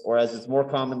this, or as it's more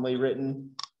commonly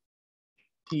written,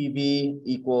 PV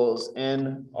equals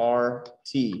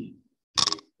nRT,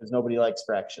 because nobody likes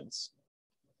fractions.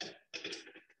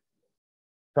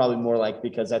 Probably more like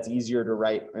because that's easier to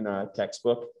write in a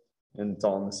textbook and it's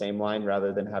all in the same line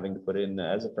rather than having to put it in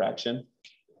as a fraction.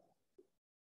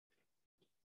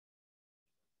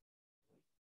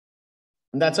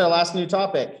 And that's our last new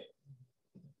topic.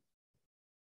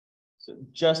 So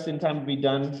just in time to be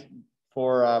done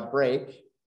for a break.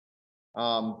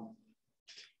 I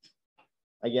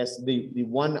guess the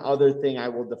one other thing I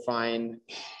will define,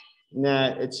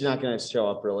 it's not going to show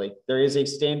up really. There is a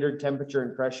standard temperature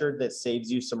and pressure that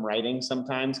saves you some writing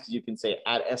sometimes because you can say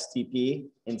at STP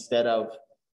instead of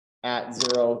at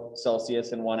 0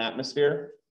 Celsius and 1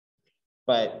 atmosphere.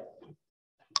 But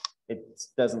it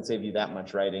doesn't save you that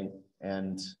much writing.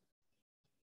 And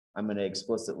I'm going to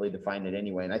explicitly define it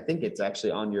anyway. And I think it's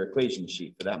actually on your equation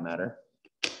sheet for that matter.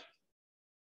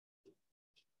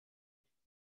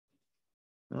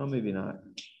 Oh, maybe not.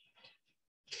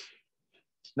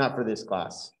 Not for this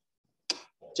class.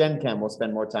 Gen Chem will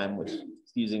spend more time with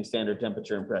using standard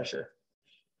temperature and pressure.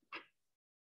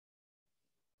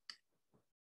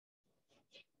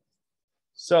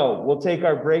 So we'll take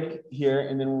our break here,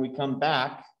 and then when we come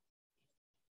back,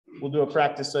 we'll do a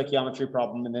practice stoichiometry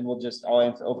problem, and then I'll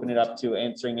open it up to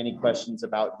answering any questions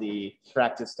about the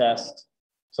practice test.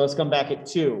 So let's come back at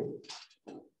 2.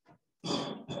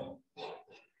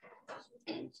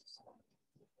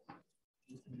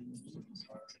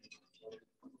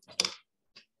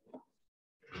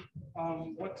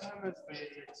 What time is the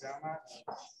exam at?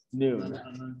 Noon.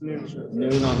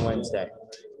 Noon on Wednesday.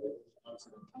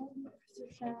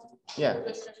 Yeah.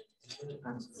 So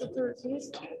for this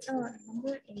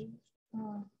number 8,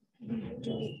 we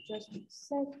do just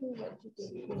exactly what you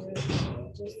did here,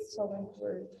 just solving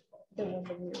for the one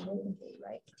that we were looking for,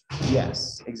 right?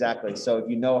 Yes, exactly. So if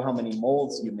you know how many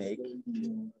moles you make,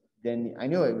 then I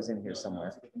knew it was in here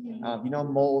somewhere. You know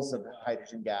moles of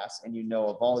hydrogen gas, and you know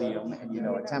a volume, and you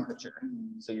know a temperature.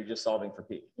 So you're just solving for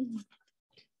P.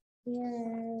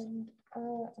 And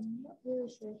I'm not really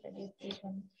sure if I did this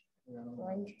one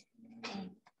right.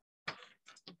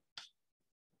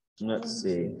 Let's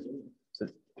see.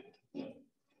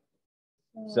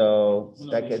 So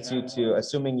that gets you to,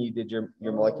 assuming you did your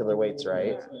molecular weights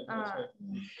right. I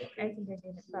think I did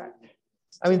it, but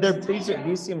I mean,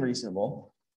 these seem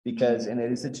reasonable because, and it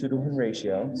is a 2-to-1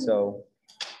 ratio. So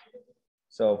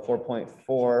 4.4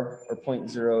 or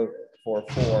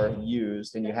 0.044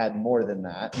 used, and you had more than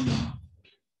that.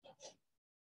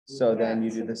 So then you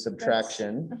do the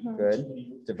subtraction. Good.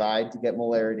 Divide to get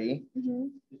molarity.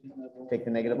 Take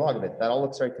the negative log of it. That all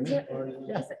looks right to me.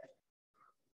 Yeah.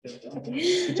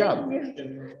 Good job.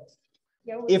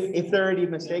 If there are any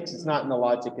mistakes, it's not in the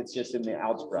logic, it's just in the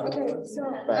algebra. Okay, so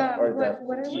what I was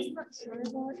not sure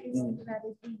about is that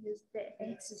if we use the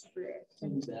x squared.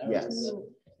 Yes.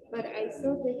 But I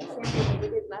still did the same thing we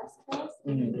did last class,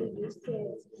 and we used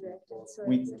the x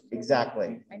squared. So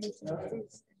exactly. I need to know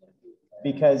this.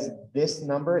 Because this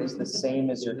number is the same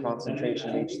as your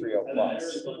concentration H3O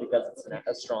plus, because it's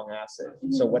a strong acid.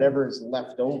 So whatever is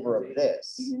left over of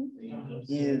this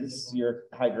is your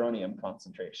hydronium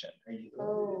concentration.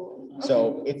 Oh. Okay.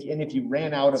 So if you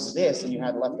ran out of this and you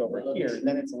had left over here,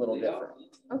 then it's a little different.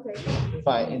 Okay.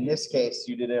 But in this case,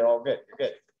 you did it all good. You're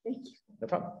good. Thank you. No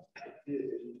problem.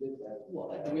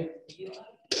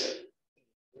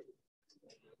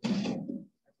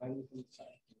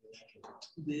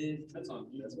 That's on.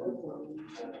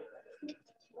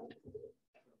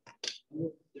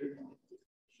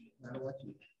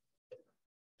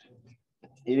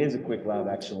 It is a quick lab,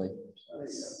 actually.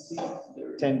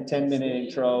 10-minute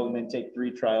intro, and then take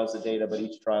 3 trials of data, but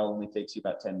each trial only takes you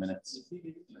about 10 minutes.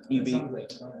 EV. Do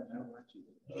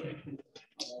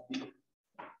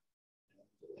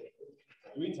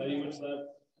we tell you which lab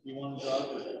you want to drop?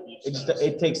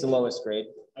 It takes the lowest grade.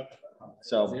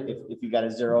 So if you got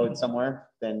a 0 in somewhere,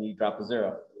 then you drop a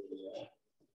 0.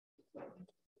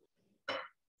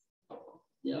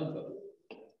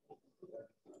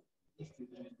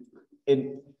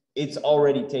 It's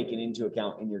already taken into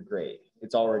account in your grade.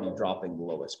 It's already dropping the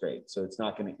lowest grade. So you're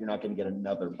not gonna get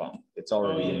another bump. It's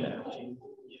already in there.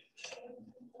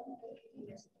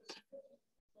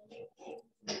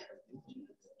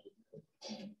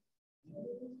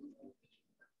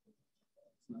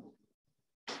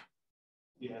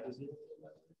 Yeah,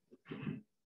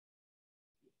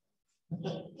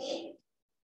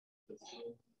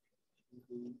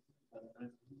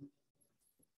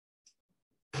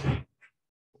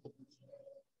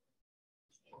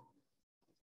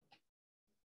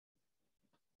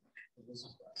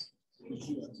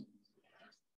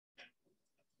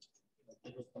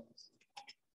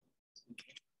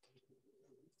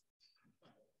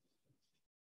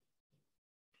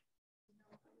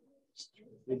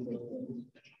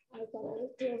 I thought I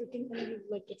would do everything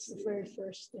like it's the very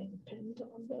first thing pinned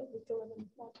on the relevant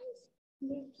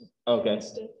modules. Okay.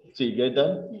 So you good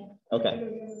then? Yeah. Okay.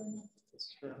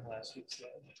 it's from last week's slide.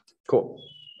 Cool.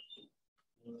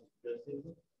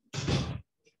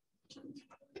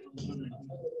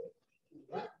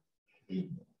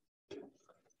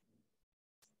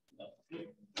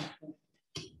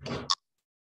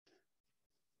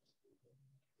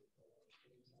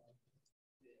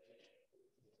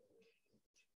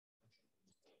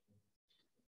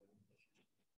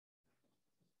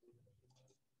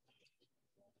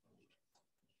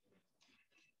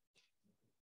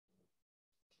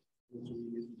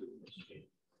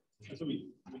 That's what we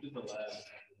did the lab.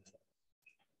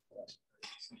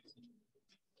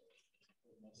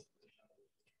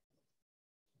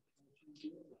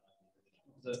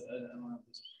 I don't have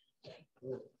this.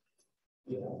 Yeah.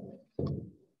 Yeah.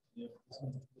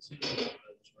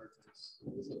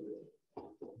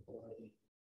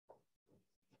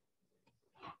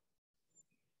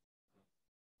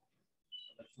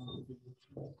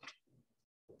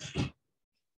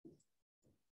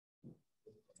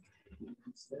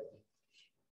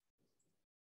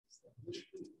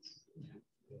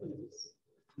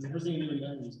 Everything you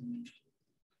done is.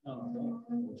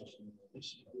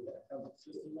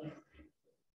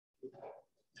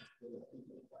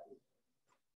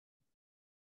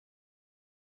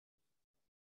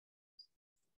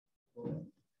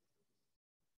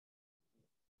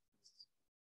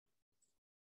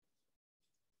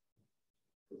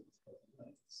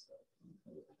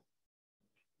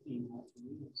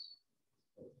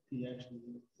 He actually.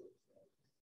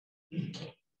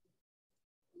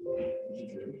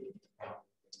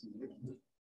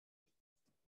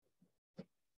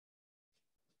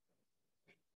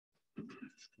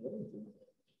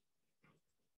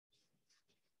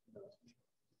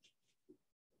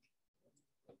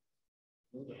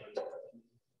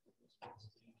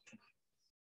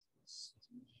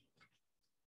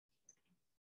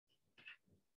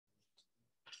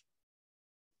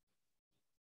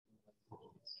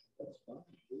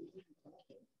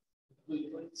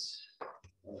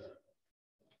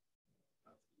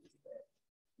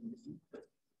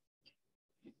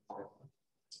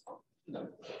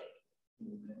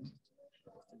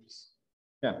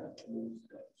 Yeah.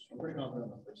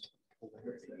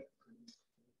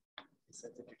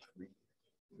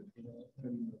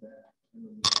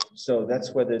 So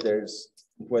that's whether there's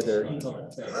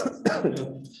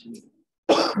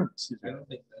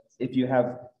if you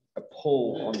have a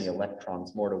pull on the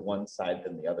electrons more to one side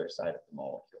than the other side of the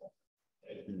molecule.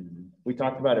 We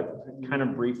talked about it kind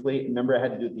of briefly. Remember, I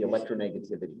had to do with the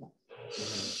electronegativity.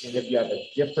 And if you have a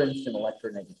difference in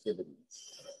electronegativity,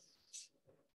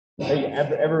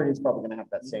 everybody's probably going to have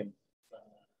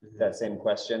that same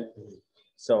question.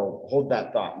 So hold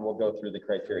that thought, and we'll go through the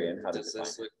criteria and how to define it.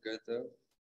 Does this look good though?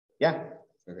 Yeah.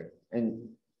 Okay.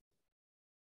 And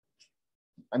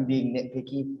I'm being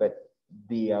nitpicky, but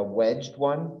the wedged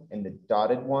one and the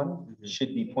dotted one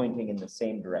should be pointing in the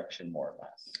same direction, more or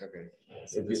less. Okay.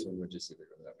 So this one would just either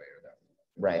go that way or that way.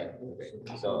 Right.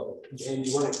 Okay. So, and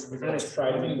you want to kind of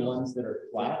try to make the ones that are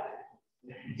flat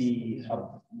be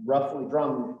roughly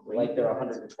drawn like they're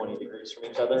 120 degrees from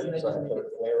each other. So I have to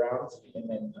play around, and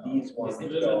then these ones go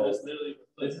in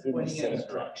the same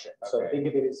direction. So think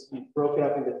of it as you broke it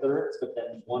up into thirds, but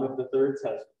then one of the thirds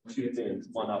has two things,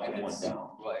 one up and one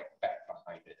down. Like back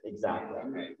behind it. Exactly.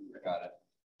 Okay, I got it.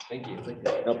 Thank you.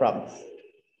 No problem.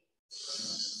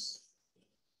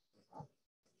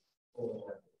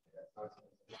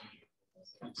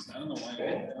 I don't know why.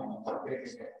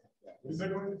 Is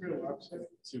that going to be a website?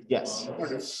 Yes.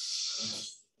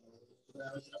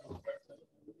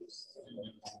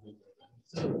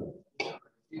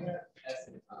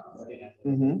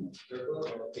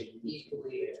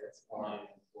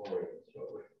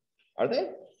 Are they?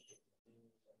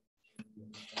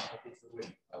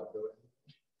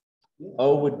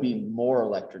 O would be more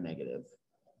electronegative.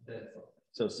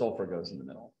 So sulfur goes in the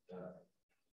middle.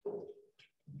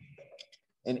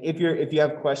 And if you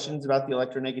have questions about the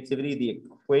electronegativity, the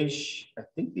equation, I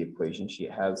think the equation sheet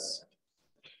has,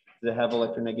 does it have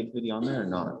electronegativity on there or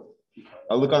not?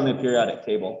 I'll look on the periodic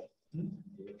table.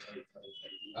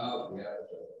 Oh, yeah.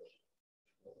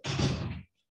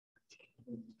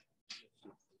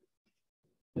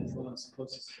 It's the one's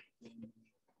closest.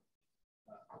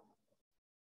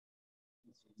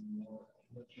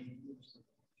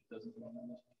 Doesn't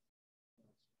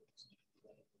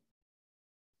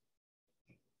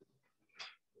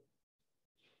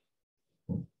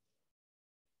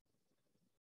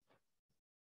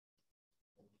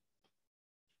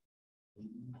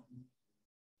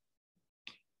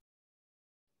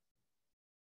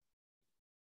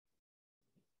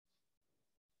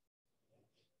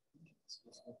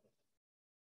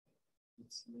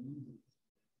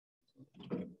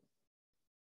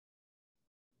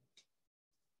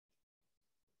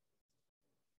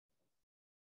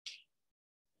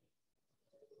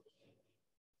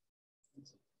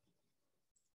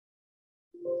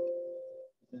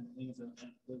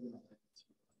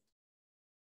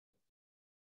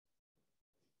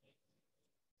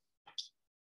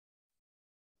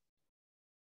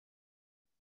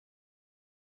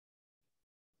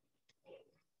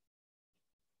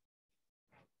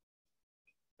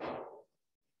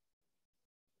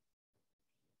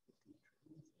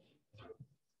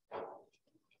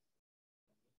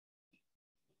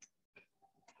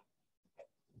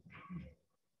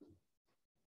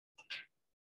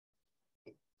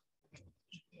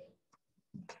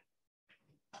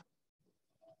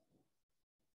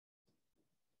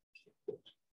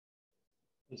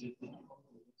Is it?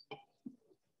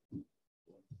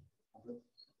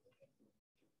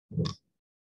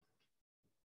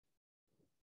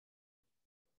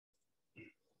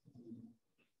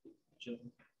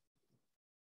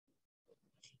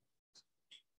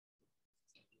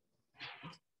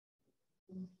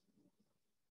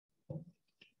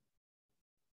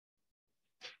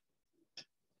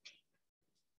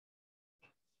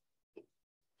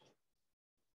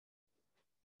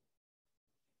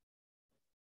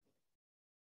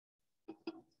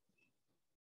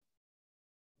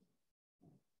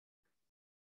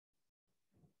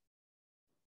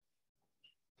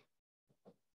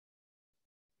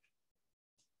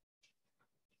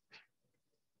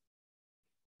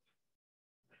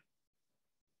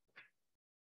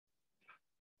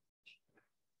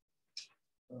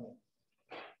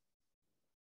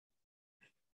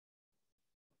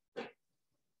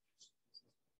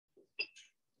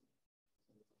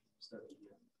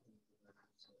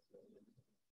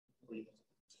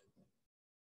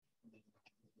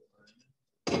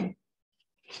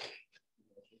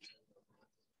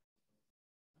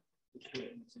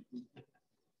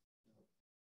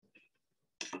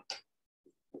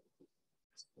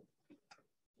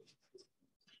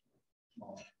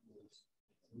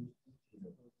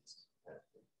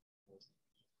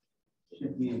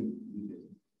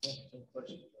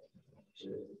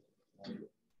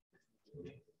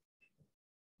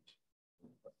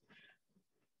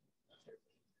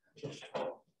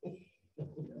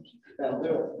 That'll do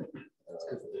it.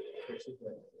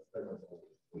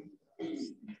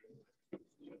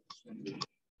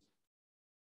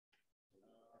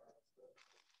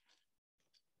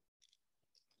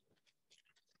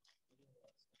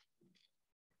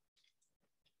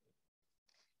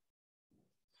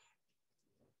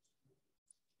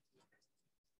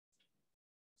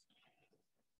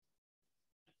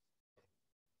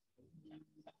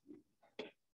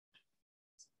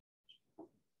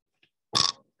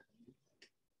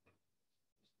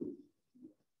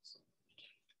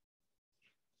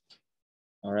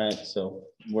 All right, so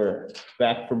we're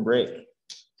back from break.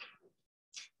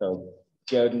 So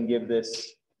go ahead and give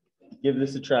this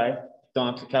a try. Don't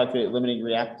have to calculate limiting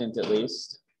reactant at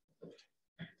least.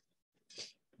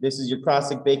 This is your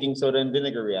caustic baking soda and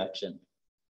vinegar reaction.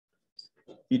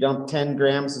 You dump 10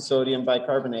 grams of sodium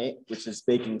bicarbonate, which is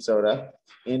baking soda,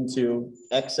 into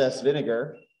excess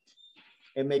vinegar,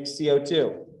 it makes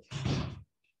CO2.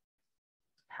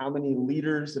 How many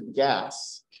liters of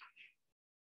gas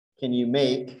can you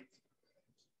make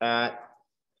at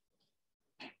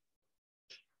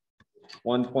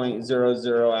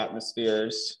 1.00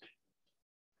 atmospheres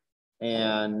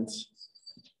and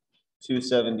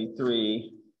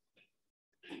 273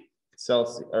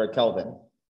 Celsius or Kelvin?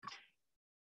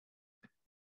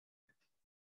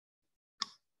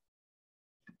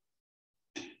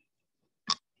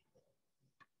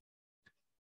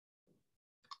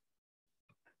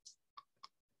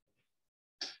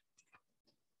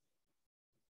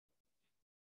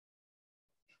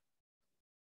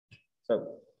 So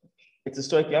it's a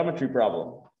stoichiometry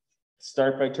problem.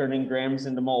 Start by turning grams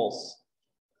into moles.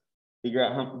 Figure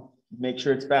out how, make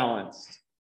sure it's balanced.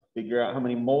 Figure out how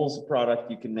many moles of product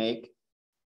you can make.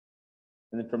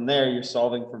 And then from there, you're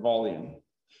solving for volume.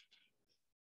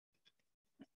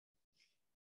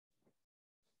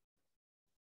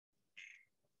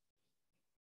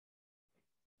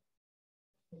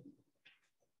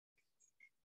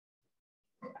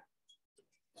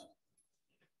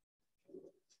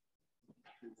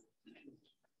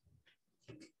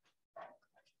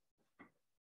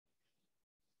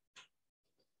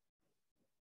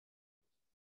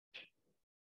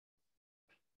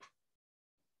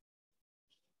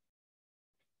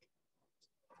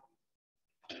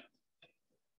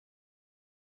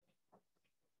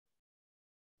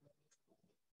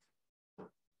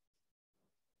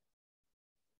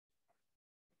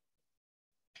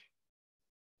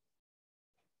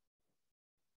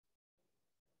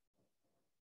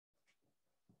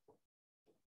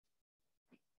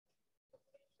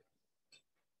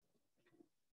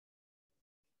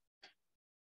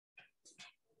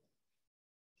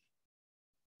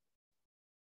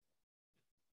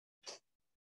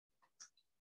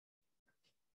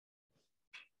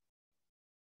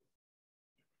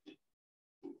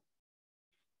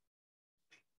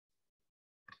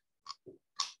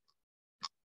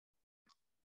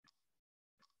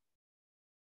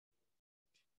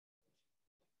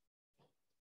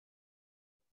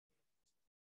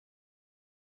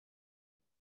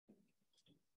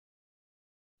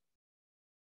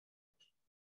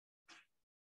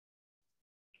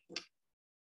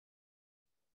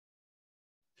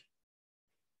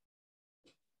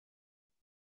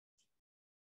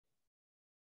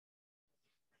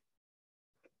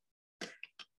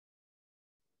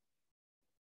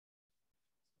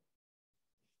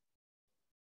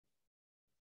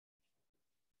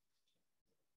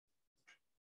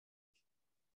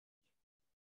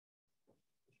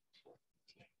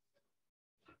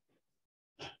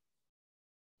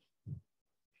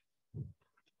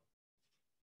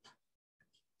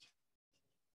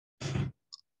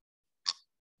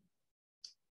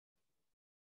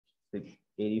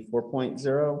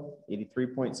 84.0, 83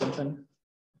 point something. What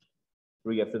do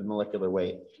we get for the molecular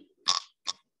weight?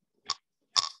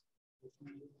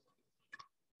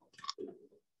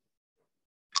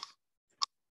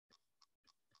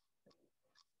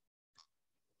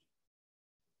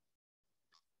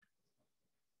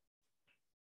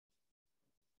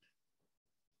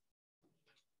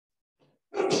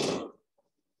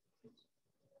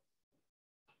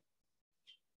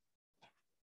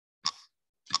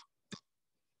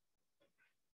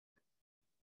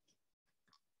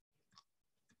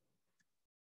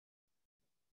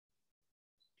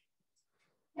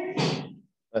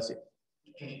 Bless you.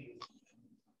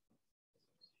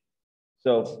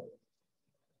 So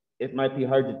it might be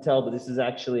hard to tell, but this is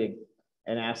actually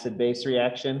an acid-base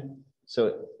reaction.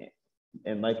 So,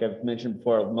 and like I've mentioned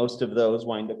before, most of those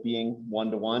wind up being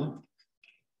 1-to-1.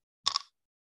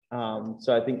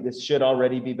 So I think this should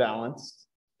already be balanced.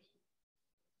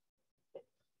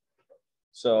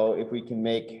 So if we can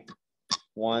make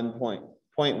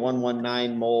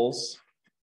 1.119 moles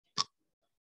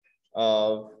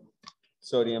of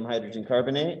sodium hydrogen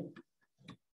carbonate,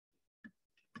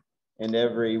 and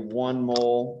every 1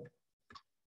 mole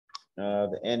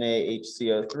of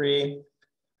NaHCO3,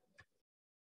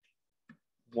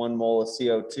 1 mole of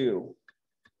CO2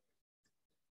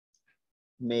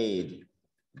 made.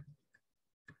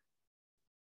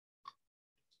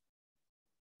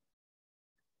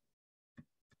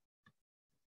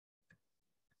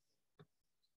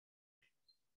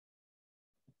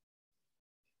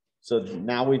 So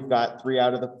now we've got 3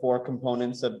 out of the 4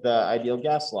 components of the ideal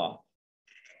gas law.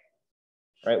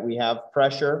 Right, we have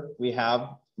pressure, we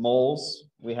have moles,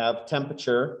 we have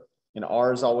temperature, and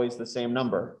R is always the same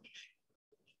number.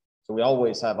 So we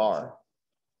always have R.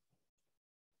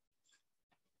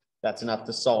 That's enough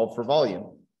to solve for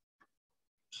volume.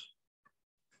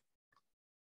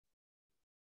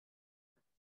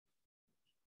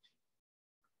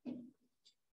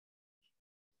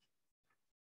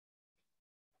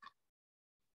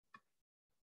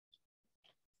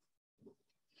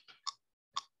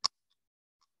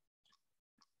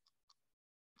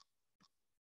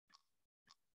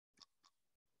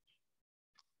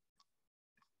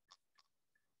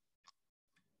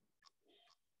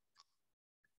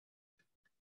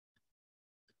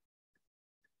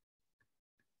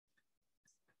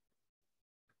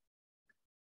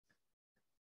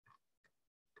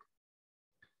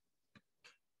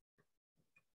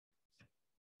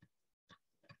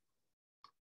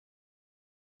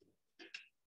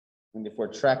 And if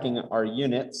we're tracking our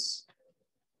units,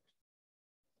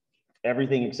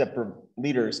 everything except for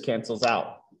liters cancels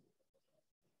out.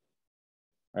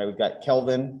 All right, we've got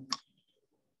Kelvin.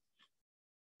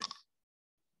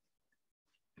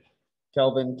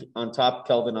 Kelvin on top,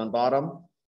 Kelvin on bottom.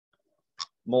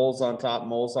 Moles on top,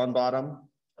 moles on bottom.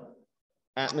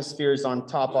 Atmospheres on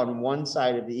top on one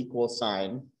side of the equal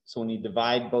sign. So when you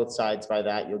divide both sides by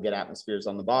that, you'll get atmospheres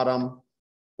on the bottom,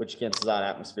 which cancels out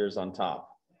atmospheres on top.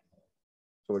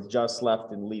 So we're just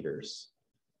left in liters.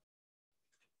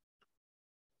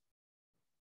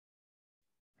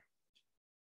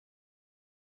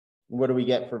 What do we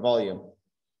get for volume?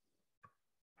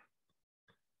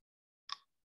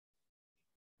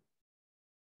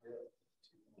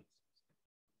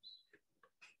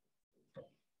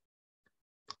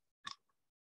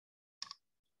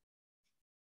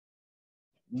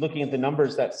 Looking at the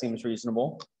numbers, that seems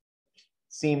reasonable.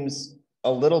 Seems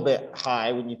a little bit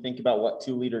high when you think about what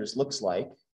 2 liters looks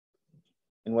like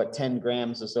and what 10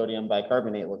 grams of sodium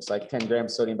bicarbonate looks like. 10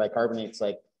 grams of sodium bicarbonate is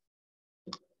like,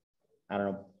 I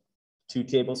don't know, 2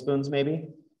 tablespoons maybe,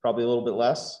 probably a little bit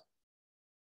less.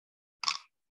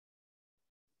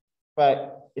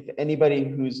 But if anybody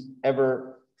who's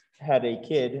ever had a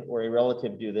kid or a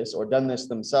relative do this or done this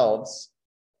themselves,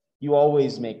 you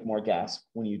always make more gas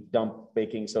when you dump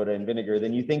baking soda and vinegar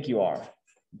than you think you are,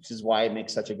 which is why it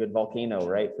makes such a good volcano,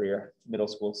 right, for your middle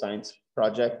school science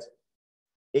project.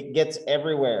 It gets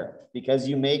everywhere because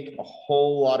you make a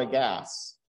whole lot of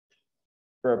gas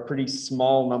for a pretty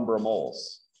small number of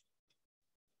moles.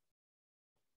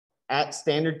 At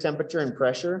standard temperature and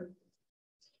pressure,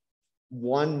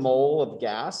 1 mole of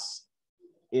gas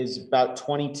is about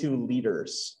 22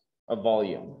 liters of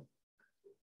volume.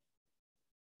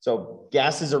 So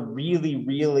gases are really,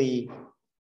 really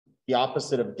the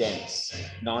opposite of dense,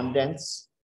 non-dense.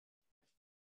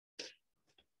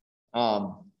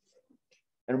 And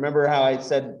remember how I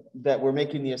said that we're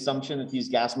making the assumption that these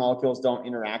gas molecules don't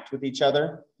interact with each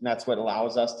other, and that's what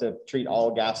allows us to treat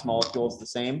all gas molecules the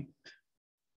same.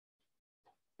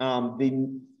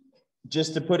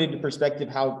 Just to put into perspective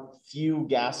how few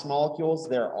gas molecules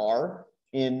there are,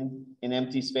 in an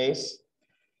empty space.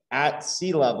 At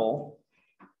sea level,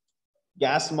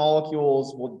 gas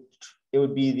molecules it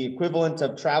would be the equivalent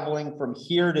of traveling from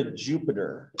here to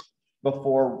Jupiter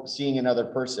before seeing another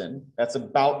person. That's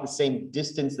about the same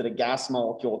distance that a gas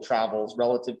molecule travels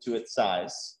relative to its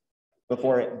size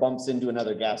before it bumps into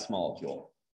another gas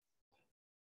molecule.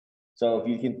 So if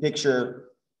you can picture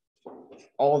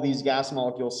all of these gas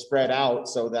molecules spread out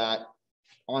so that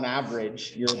on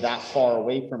average, you're that far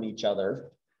away from each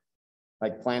other,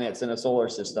 like planets in a solar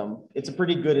system, it's a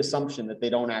pretty good assumption that they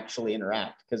don't actually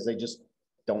interact because they just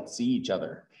don't see each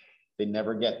other. They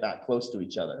never get that close to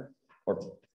each other or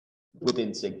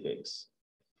within sig figs.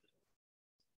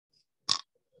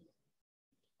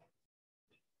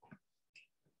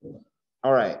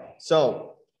 All right,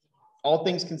 so all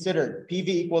things considered, PV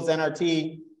equals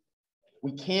nRT.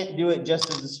 We can't do it just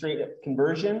as a straight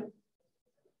conversion,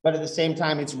 but at the same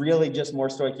time, it's really just more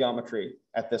stoichiometry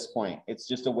at this point. It's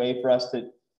just a way for us to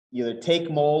either take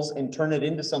moles and turn it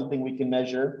into something we can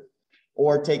measure,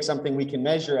 or take something we can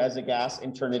measure as a gas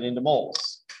and turn it into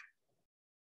moles.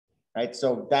 Right,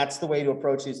 so that's the way to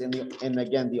approach these. And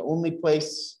again, the only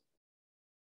place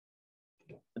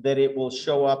that it will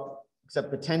show up, except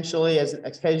potentially, as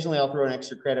occasionally I'll throw an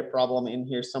extra credit problem in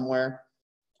here somewhere.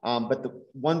 But the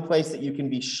one place that you can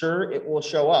be sure it will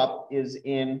show up is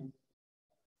in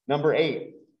number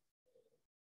 8.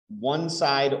 One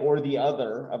side or the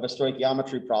other of a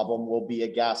stoichiometry problem will be a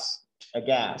gas.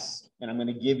 And I'm going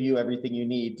to give you everything you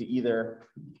need to either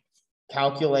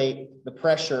calculate the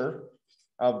pressure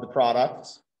of the product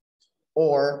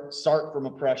or start from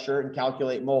a pressure and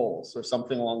calculate moles or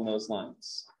something along those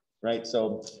lines, right?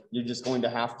 So you're just going to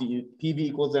have to use PV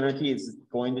equals nRT is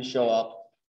going to show up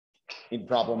in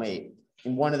problem 8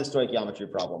 in one of the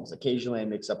stoichiometry problems. Occasionally I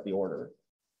mix up the order,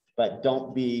 but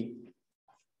don't be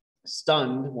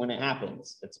stunned when it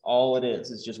happens. It's all it is.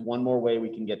 It's just one more way we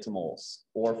can get to moles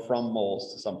or from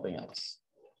moles to something else.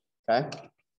 Okay.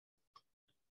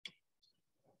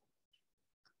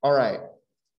 All right.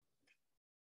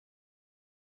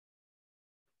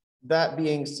 That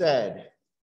being said,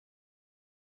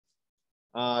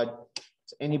 does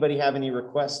anybody have any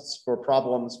requests for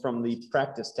problems from the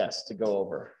practice test to go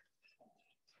over?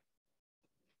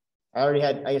 I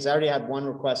guess I already had one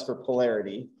request for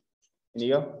polarity.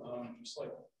 Inigo? Just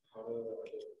like how to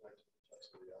identify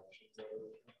types of reactions.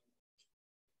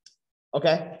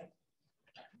 Okay.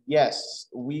 Yes,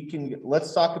 we can.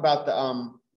 Let's talk about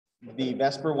the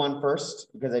Vesper one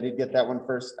first, because I did get that one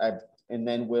first. And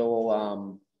then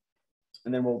we'll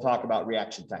talk about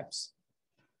reaction types.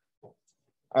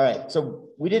 All right, so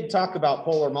we did talk about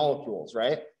polar molecules,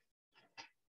 right?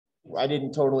 I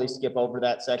didn't totally skip over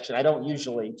that section. I don't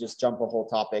usually just jump a whole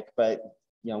topic, but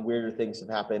you know, weirder things have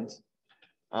happened.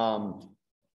 So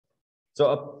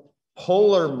a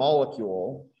polar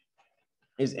molecule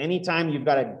is anytime you've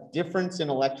got a difference in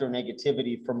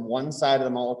electronegativity from one side of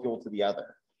the molecule to the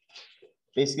other.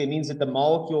 Basically, it means that the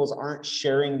molecules aren't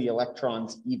sharing the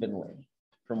electrons evenly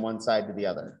from one side to the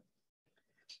other.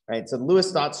 Right, so the Lewis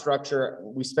dot structure,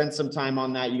 we spent some time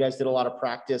on that. You guys did a lot of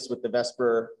practice with the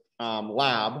Vesper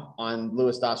lab on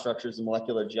Lewis dot structures and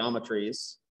molecular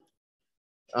geometries.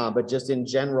 But just in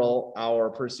general, our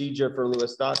procedure for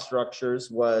Lewis dot structures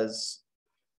was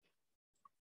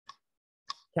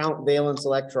count valence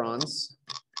electrons,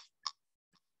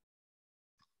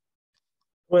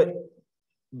 put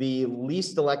the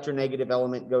least electronegative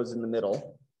element goes in the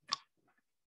middle.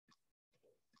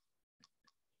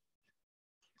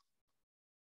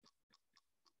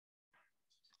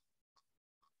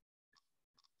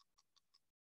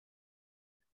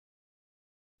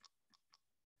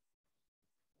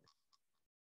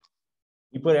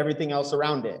 You put everything else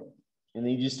around it, and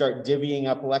then you just start divvying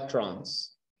up electrons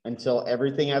until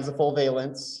everything has a full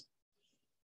valence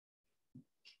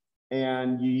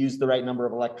and you use the right number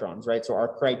of electrons, right? So our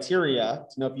criteria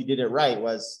to know if you did it right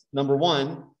was, number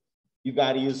one, you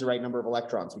got to use the right number of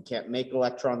electrons. We can't make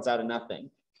electrons out of nothing.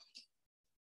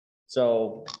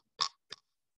 So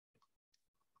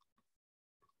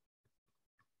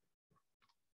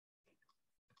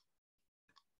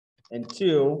and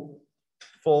 2,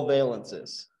 full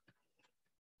valences.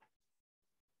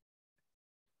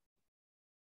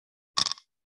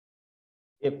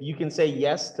 If you can say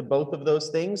yes to both of those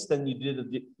things, then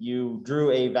you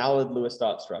drew a valid Lewis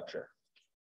dot structure.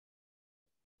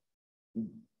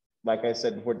 Like I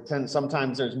said before,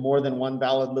 sometimes there's more than one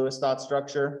valid Lewis dot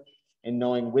structure, and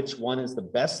knowing which one is the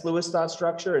best Lewis dot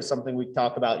structure is something we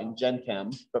talk about in Gen Chem.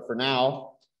 But for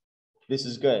now, this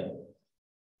is good.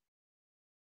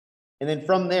 And then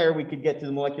from there, we could get to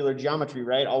the molecular geometry,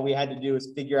 right? All we had to do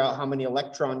is figure out how many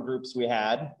electron groups we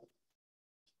had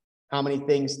how many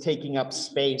things taking up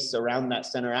space around that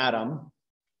center atom.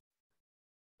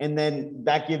 And then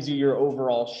that gives you your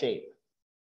overall shape.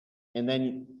 And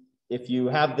then if you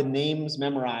have the names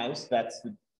memorized, that's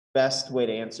the best way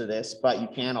to answer this, but you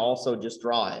can also just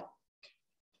draw it.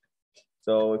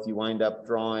 So if you wind up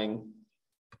drawing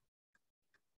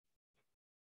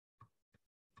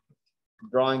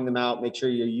them out, make sure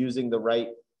you're using the right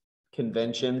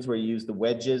conventions where you use the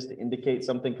wedges to indicate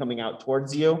something coming out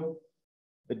towards you.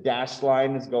 The dashed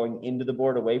line is going into the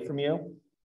board away from you.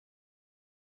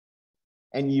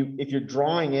 And if you're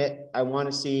drawing it, I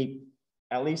want to see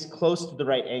at least close to the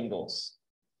right angles.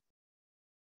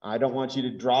 I don't want you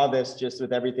to draw this just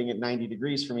with everything at 90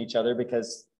 degrees from each other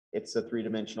because it's a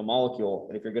three-dimensional molecule.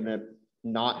 And if you're going to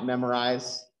not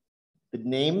memorize the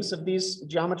names of these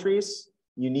geometries,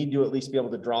 you need to at least be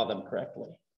able to draw them correctly.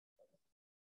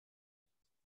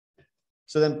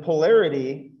 So then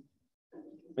polarity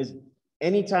is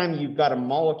anytime you've got a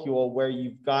molecule where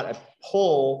you've got a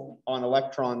pull on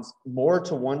electrons more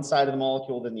to one side of the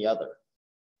molecule than the other.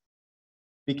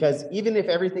 Because even if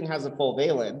everything has a full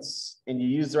valence and you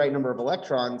use the right number of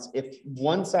electrons, if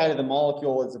one side of the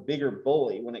molecule is a bigger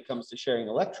bully when it comes to sharing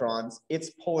electrons, it's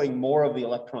pulling more of the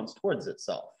electrons towards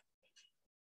itself,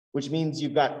 which means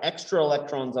you've got extra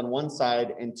electrons on one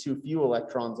side and too few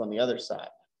electrons on the other side.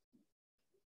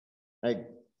 Like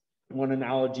one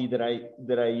analogy that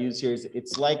I use here is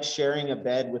it's like sharing a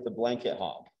bed with a blanket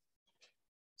hog.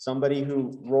 Somebody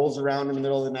who rolls around in the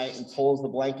middle of the night and pulls the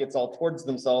blankets all towards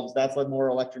themselves, that's a more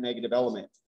electronegative element.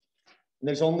 And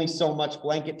there's only so much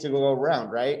blanket to go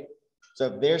around, right? So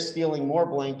if they're stealing more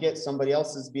blanket, somebody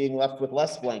else is being left with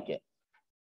less blanket.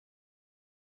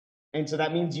 And so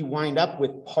that means you wind up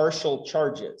with partial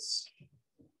charges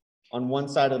on one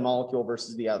side of the molecule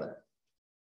versus the other.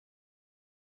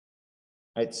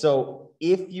 Right, so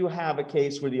if you have a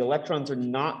case where the electrons are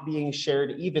not being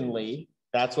shared evenly,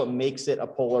 that's what makes it a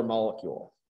polar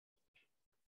molecule.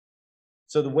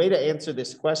 So the way to answer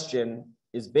this question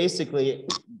is basically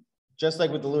just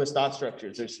like with the Lewis dot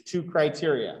structures. There's two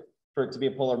criteria for it to be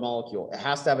a polar molecule. It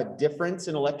has to have a difference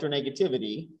in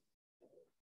electronegativity,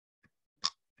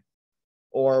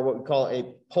 or what we call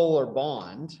a polar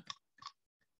bond.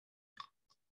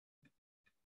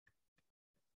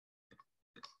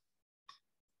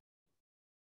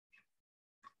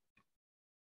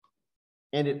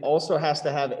 And it also has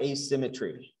to have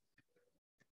asymmetry.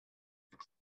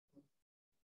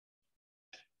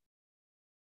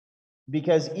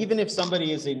 Because even if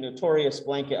somebody is a notorious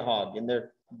blanket hog and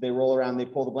they roll around, they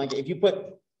pull the blanket, if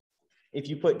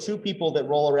you put two people that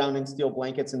roll around and steal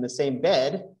blankets in the same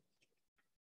bed,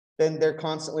 then they're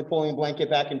constantly pulling a blanket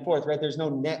back and forth, right? There's no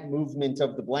net movement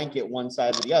of the blanket one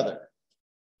side or the other.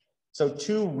 So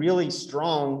two really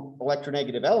strong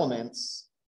electronegative elements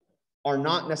are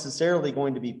not necessarily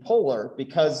going to be polar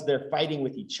because they're fighting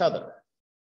with each other.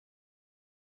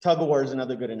 Tug of war is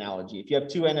another good analogy. If you have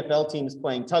two NFL teams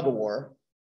playing tug of war,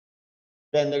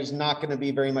 then there's not going to be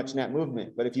very much net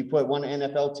movement. But if you put one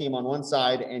NFL team on one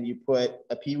side and you put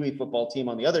a peewee football team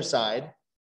on the other side,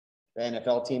 the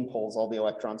NFL team pulls all the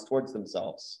electrons towards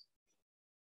themselves.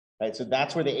 Right? So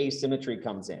that's where the asymmetry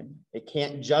comes in. It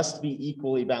can't just be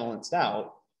equally balanced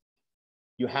out.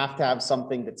 You have to have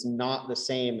something that's not the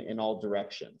same in all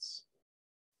directions.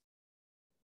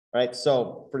 Right?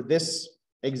 So for this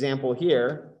example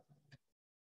here,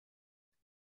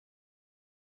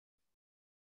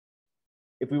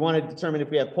 if we want to determine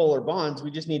if we have polar bonds, we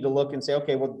just need to look and say,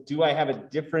 okay, well, do I have a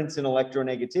difference in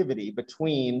electronegativity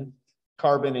between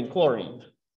carbon and chlorine?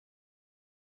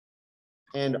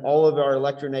 And all of our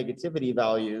electronegativity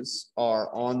values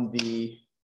are on the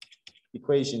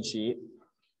equation sheet.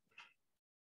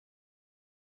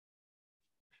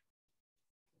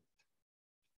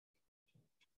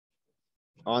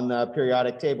 On the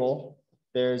periodic table,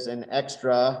 there's an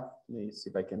extra, let me see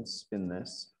if I can spin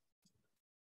this.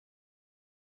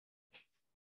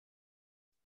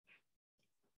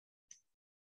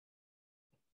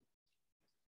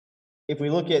 If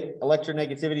we look at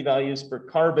electronegativity values for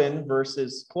carbon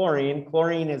versus chlorine,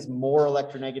 chlorine is more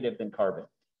electronegative than carbon.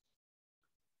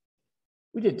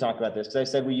 We did talk about this because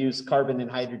I said we use carbon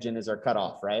and hydrogen as our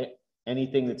cutoff, right?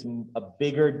 Anything that's a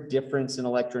bigger difference in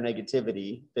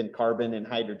electronegativity than carbon and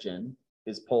hydrogen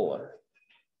is polar.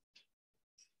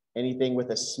 Anything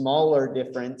with a smaller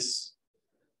difference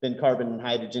than carbon and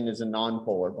hydrogen is a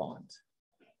non-polar bond.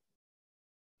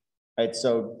 Right,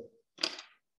 so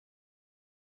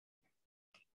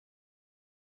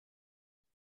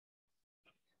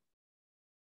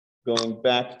going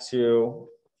back to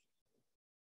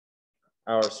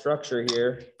our structure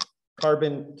here,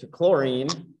 carbon to chlorine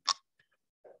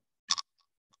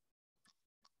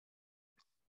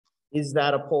Is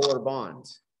that a polar bond?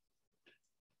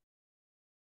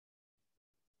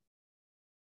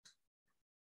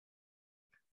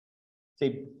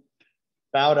 Say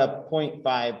about a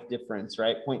 0.5 difference,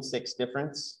 right? 0.6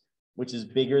 difference, which is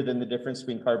bigger than the difference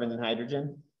between carbon and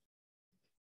hydrogen.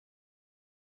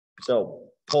 So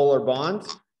polar bond.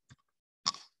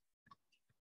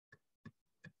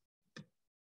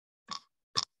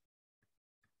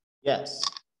 Yes.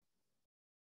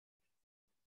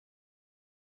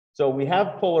 So we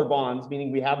have polar bonds,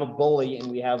 meaning we have a bully and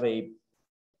we have a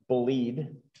bullied.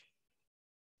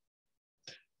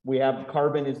 We have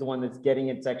carbon is the one that's getting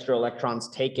its extra electrons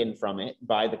taken from it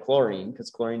by the chlorine,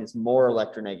 because chlorine is more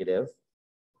electronegative.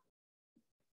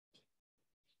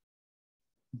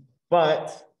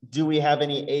 But do we have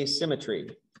any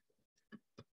asymmetry?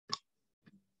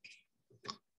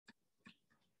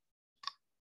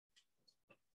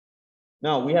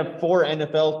 No, we have 4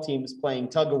 NFL teams playing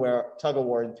tug of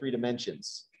war in 3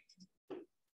 dimensions,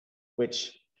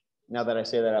 which now that I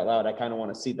say that out loud, I kind of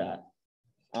want to see that.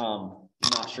 I'm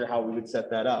not sure how we would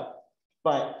set that up,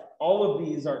 but all of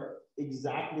these are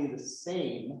exactly the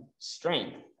same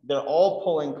strength. They're all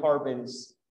pulling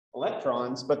carbon's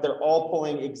electrons, but they're all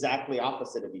pulling exactly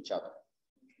opposite of each other.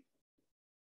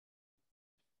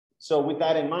 So with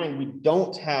that in mind, we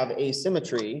don't have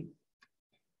asymmetry.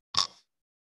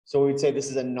 So we would say this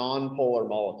is a non-polar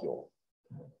molecule,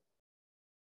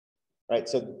 right?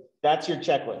 So that's your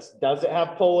checklist. Does it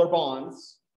have polar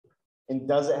bonds? And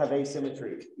does it have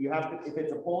asymmetry? You have to, if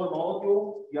it's a polar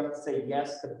molecule, you have to say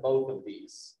yes to both of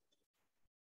these.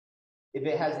 If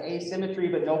it has asymmetry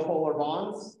but no polar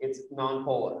bonds, it's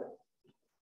non-polar.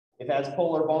 If it has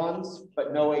polar bonds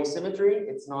but no asymmetry,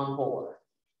 it's non-polar.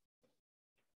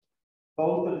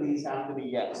 Both of these have to be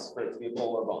yes for it to be a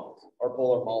polar bond or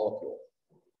polar molecule.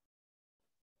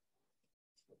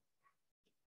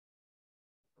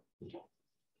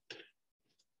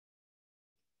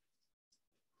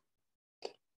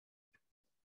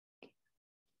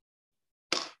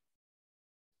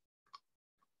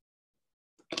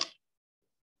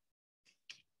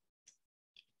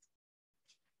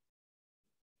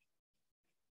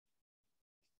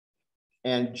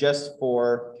 And just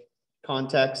for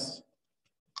context,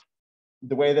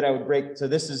 the way that I would break, so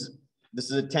this is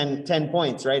a 10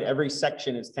 points, right? Every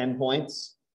section is 10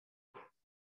 points.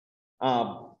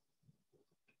 So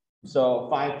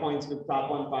 5 points for the top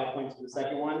one, 5 points for the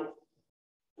second one,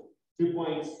 2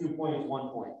 points, 2 points, 1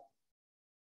 point.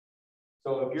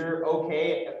 So if you're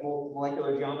okay at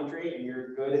molecular geometry and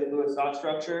you're good at Lewis-Dot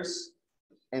structures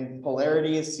and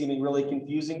polarity is seeming really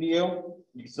confusing to you,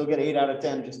 you can still get 8 out of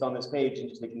 10 just on this page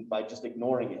and by just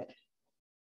ignoring it.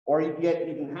 Or you can get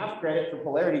even half credit for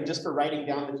polarity just for writing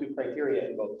down the 2 criteria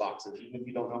in both boxes, even if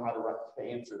you don't know how to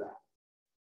answer that.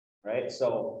 Right?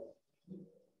 So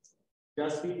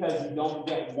just because you don't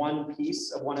get one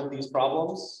piece of one of these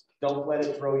problems, don't let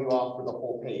it throw you off for the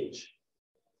whole page.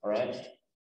 All right?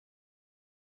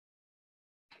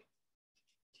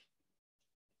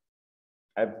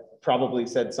 I've probably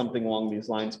said something along these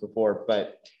lines before,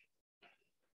 but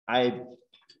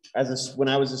when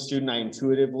I was a student, I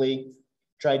intuitively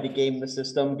tried to game the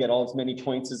system, get all as many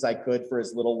points as I could for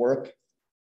as little work.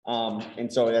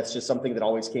 And so that's just something that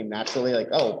always came naturally, like,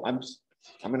 oh, I'm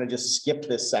going to just skip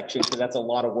this section because that's a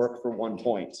lot of work for 1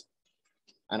 point.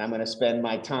 And I'm going to spend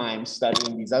my time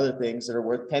studying these other things that are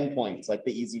worth 10 points, like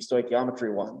the easy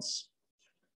stoichiometry ones.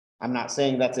 I'm not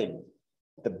saying that's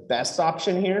the best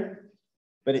option here,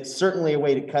 but it's certainly a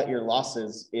way to cut your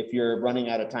losses if you're running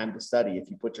out of time to study.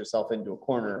 If you put yourself into a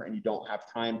corner and you don't have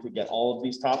time to get all of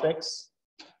these topics,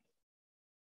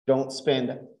 don't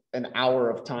spend an hour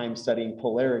of time studying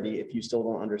polarity if you still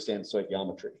don't understand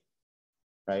stoichiometry,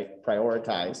 right?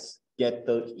 Prioritize, get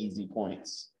those easy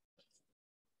points.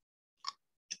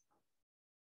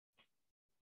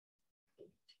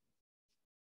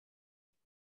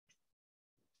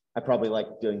 I probably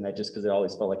liked doing that just because it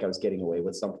always felt like I was getting away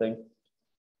with something.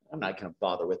 I'm not going to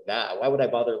bother with that. Why would I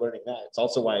bother learning that? It's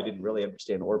also why I didn't really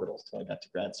understand orbitals until I got to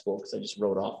grad school, because I just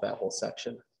wrote off that whole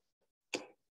section.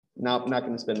 No, I'm not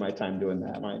going to spend my time doing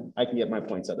that. I can get my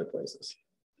points other places.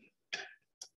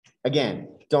 Again,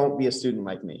 don't be a student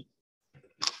like me.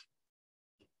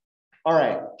 All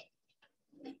right.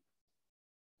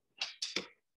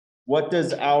 What does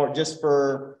just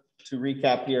to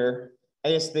recap here,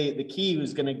 I guess the key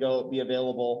is going to be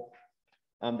available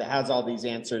that has all these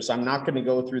answers. So I'm not going to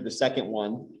go through the second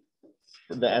one,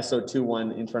 the SO2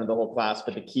 one in front of the whole class,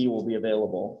 but the key will be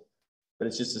available. But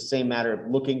it's just the same matter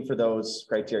of looking for those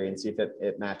criteria and see if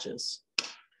it matches.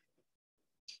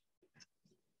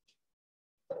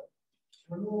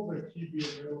 When will the key be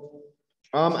available?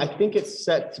 I think it's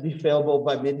set to be available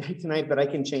by midnight tonight, but I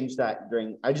can change that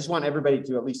during, I just want everybody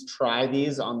to at least try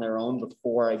these on their own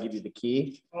before I give you the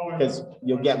key, because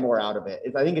you'll get more out of it.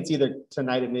 I think it's either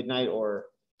tonight at midnight or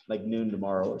like noon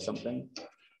tomorrow or something.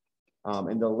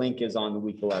 And the link is on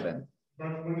week 11.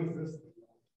 But when is this?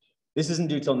 This isn't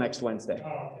due till next Wednesday.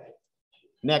 Oh, okay.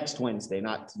 Next Wednesday,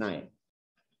 not tonight.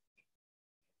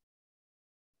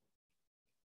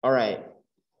 All right.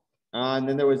 And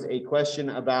then there was a question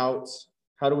about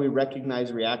how do we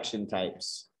recognize reaction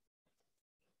types?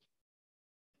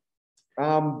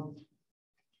 The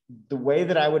way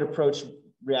that I would approach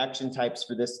reaction types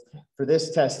for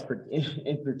this test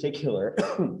in particular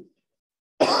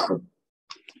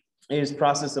is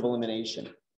process of elimination.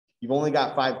 You've only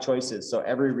got 5 choices, so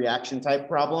every reaction type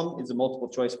problem is a multiple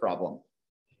choice problem.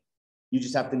 You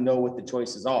just have to know what the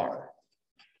choices are.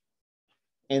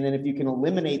 And then if you can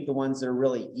eliminate the ones that are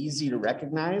really easy to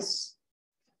recognize,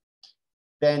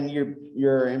 then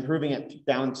you're improving it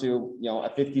down to, you know, a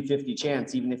 50-50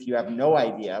 chance, even if you have no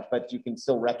idea, but you can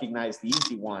still recognize the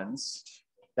easy ones.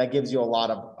 That gives you a lot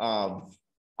of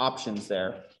options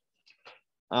there.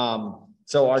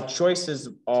 So our choices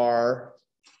are,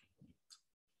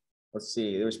 let's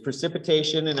see, there's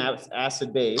precipitation and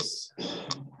acid base.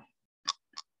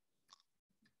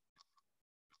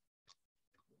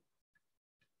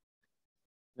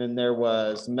 Then there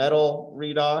was metal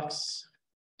redox,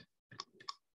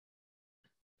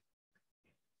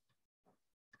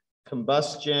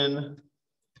 combustion,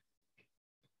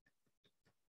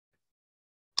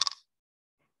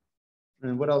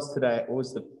 and what else today? What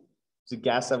was the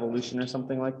gas evolution or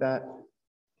something like that?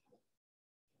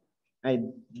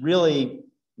 Really,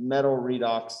 metal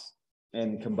redox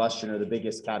and combustion are the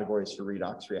biggest categories for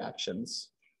redox reactions.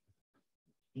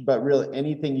 But really,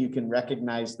 anything you can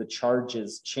recognize the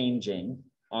charges changing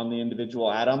on the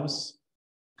individual atoms,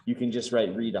 you can just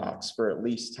write redox for at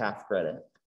least half credit.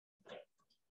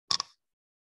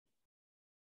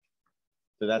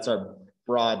 So that's our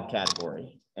broad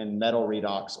category, and metal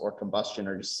redox or combustion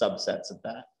are just subsets of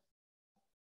that.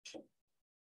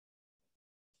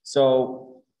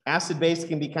 So acid base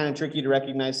can be kind of tricky to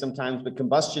recognize sometimes, but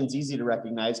combustion's easy to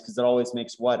recognize because it always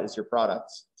makes what as your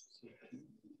products?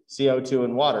 CO2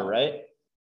 and water, right?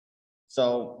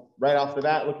 So right off the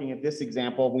bat, looking at this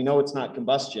example, we know it's not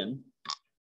combustion.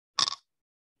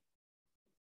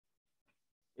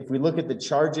 If we look at the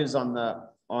charges on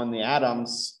the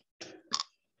atoms,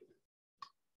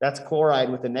 that's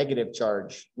chloride with a negative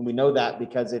charge. And we know that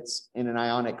because it's in an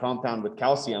ionic compound with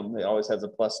calcium. It always has a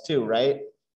 +2, right?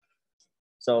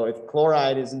 So if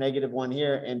chloride is -1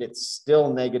 here and it's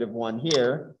still -1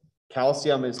 here,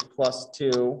 calcium is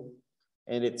 +2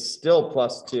 and it's still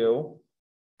 +2.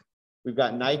 We've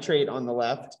got nitrate on the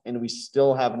left and we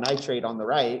still have nitrate on the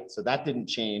right. So that didn't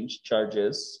change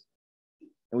charges.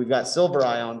 And we've got silver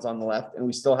ions on the left and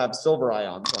we still have silver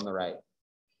ions on the right.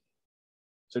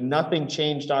 So nothing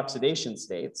changed oxidation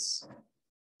states.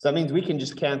 So that means we can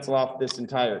just cancel off this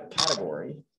entire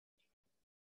category,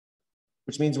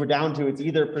 which means we're down to it's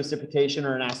either precipitation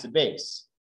or an acid base.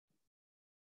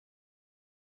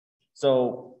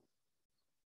 So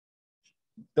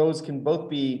those can both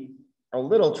be a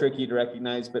little tricky to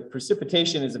recognize, but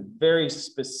precipitation is a very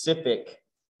specific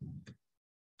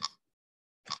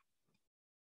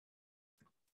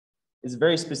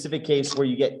case where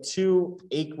you get 2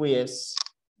 aqueous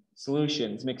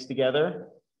solutions mixed together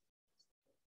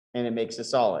and it makes a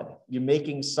solid. You're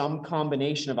making some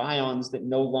combination of ions that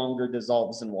no longer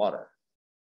dissolves in water.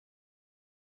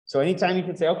 So anytime you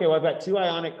can say, okay, well, I've got 2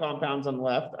 ionic compounds on the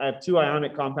left, I have 2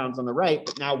 ionic compounds on the right,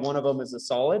 but now one of them is a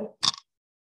solid,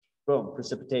 boom,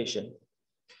 precipitation.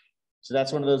 So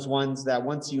that's one of those ones that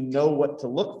once you know what to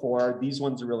look for, these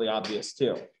ones are really obvious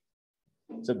too.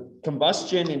 So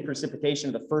combustion and precipitation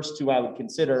are the first 2 I would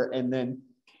consider and then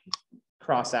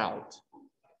cross out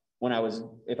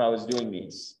if I was doing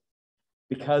these,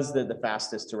 because they're the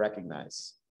fastest to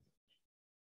recognize.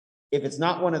 If it's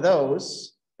not one of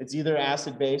those, it's either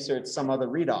acid base or it's some other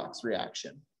redox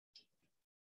reaction.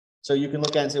 So you can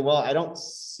look at it and say, well, I don't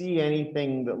see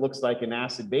anything that looks like an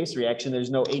acid base reaction. There's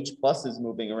no H pluses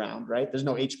moving around, right? There's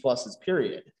no H pluses,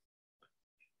 period.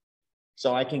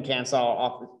 So I can cancel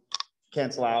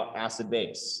out acid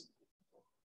base.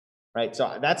 Right,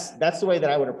 so that's the way that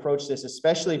I would approach this,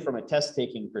 especially from a test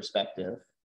taking perspective,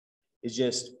 is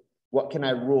just what can I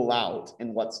rule out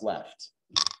and what's left.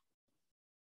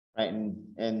 Right,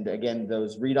 and again,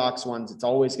 those redox ones,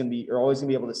 you're always going to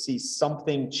be able to see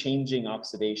something changing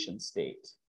oxidation state.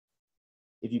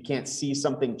 If you can't see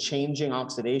something changing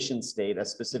oxidation state, a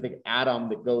specific atom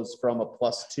that goes from a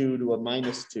 +2 to a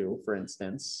 -2, for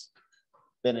instance,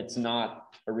 then it's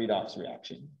not a redox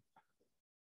reaction.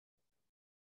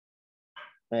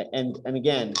 And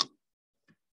again,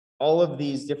 all of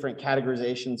these different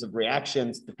categorizations of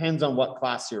reactions depends on what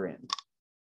class you're in.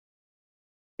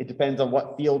 It depends on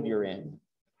what field you're in.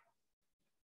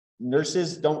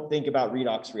 Nurses don't think about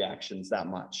redox reactions that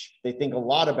much. They think a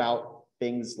lot about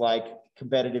things like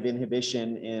competitive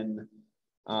inhibition in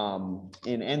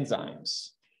enzymes,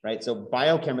 right? So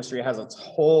biochemistry has its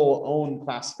whole own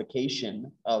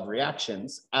classification of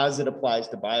reactions as it applies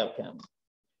to biochem.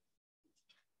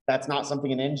 That's not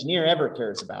something an engineer ever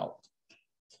cares about.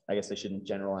 I guess I shouldn't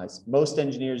generalize. Most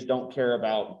engineers don't care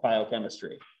about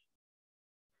biochemistry.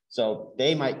 So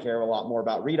they might care a lot more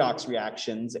about redox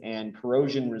reactions and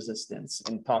corrosion resistance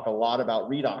and talk a lot about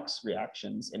redox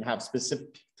reactions and have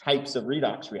specific types of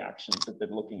redox reactions that they're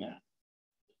looking at.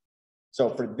 So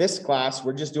for this class,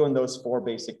 we're just doing those 4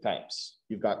 basic types.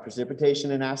 You've got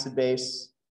precipitation and acid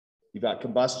base, you've got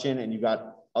combustion, and you've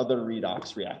got other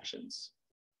redox reactions.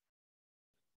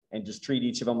 And just treat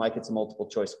each of them like it's a multiple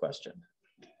choice question.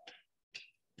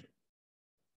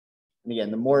 And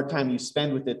again, the more time you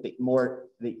spend with it,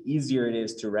 the easier it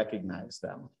is to recognize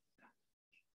them.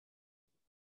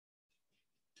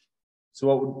 So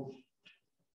what would,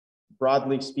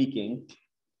 broadly speaking,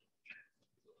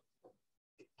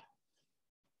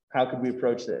 how could we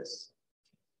approach this?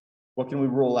 What can we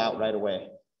rule out right away?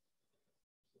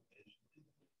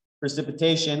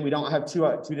 Precipitation, we don't have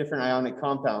two different ionic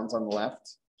compounds on the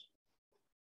left.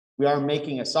 We are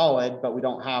making a solid, but we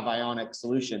don't have ionic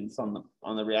solutions on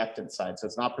the reactant side. So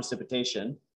it's not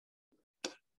precipitation.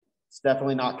 It's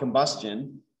definitely not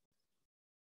combustion.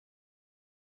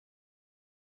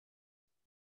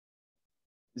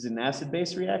 Is it an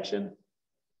acid-base reaction?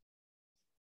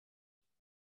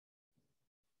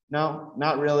 No,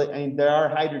 not really. I mean, there are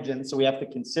hydrogens, so we have to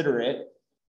consider it.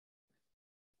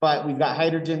 But we've got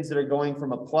hydrogens that are going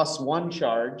from a +1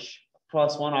 charge,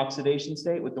 +1 oxidation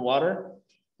state with the water,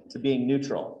 to being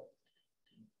neutral.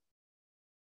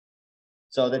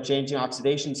 So they're changing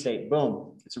oxidation state,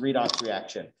 boom, it's a redox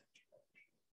reaction.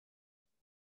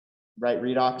 Right,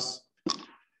 redox,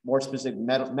 more specific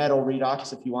metal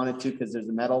redox if you wanted to, because there's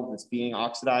a metal that's being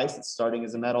oxidized, it's starting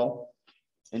as a metal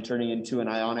and turning into an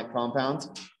ionic compound.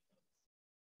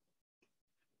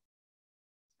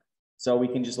 So we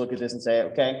can just look at this and say,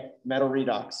 okay, metal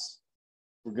redox,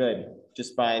 we're good,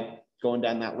 just by going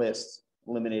down that list,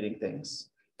 eliminating things.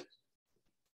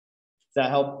 Does that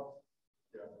help?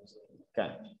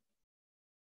 Okay.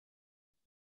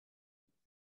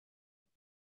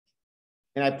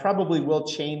 And I probably will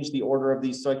change the order of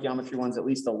these stoichiometry ones at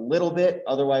least a little bit.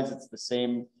 Otherwise, it's the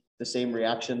same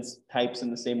reactions types in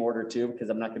the same order too, because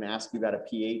I'm not going to ask you about a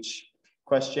pH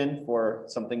question for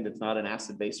something that's not an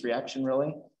acid-base reaction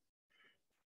really.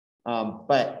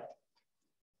 But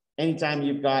anytime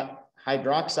you've got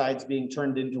hydroxides being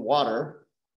turned into water,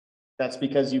 that's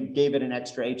because you gave it an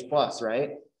extra H+,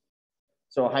 right?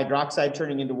 So hydroxide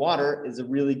turning into water is a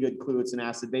really good clue it's an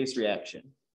acid-base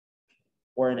reaction.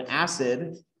 Or an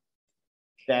acid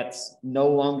that's no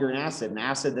longer an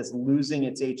acid that's losing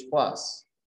its H+.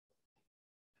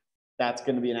 That's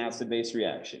going to be an acid-base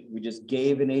reaction. We just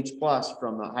gave an H+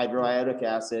 from the hydroiodic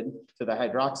acid to the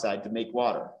hydroxide to make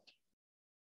water.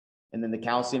 And then the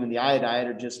calcium and the iodide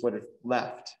are just what is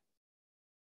left.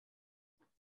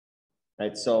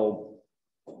 Right, so,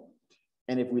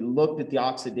 and if we looked at the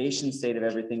oxidation state of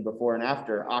everything before and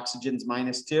after, oxygen's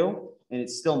 -2, and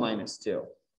it's still -2.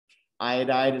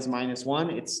 Iodide is -1,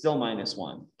 it's still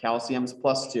 -1. Calcium's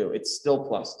 +2, it's still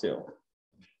 +2.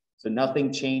 So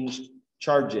nothing changed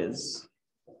charges,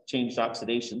 changed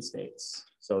oxidation states.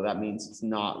 So that means it's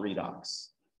not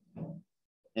redox.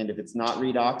 And if it's not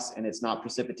redox and it's not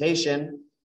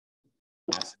precipitation,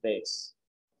 acid-base.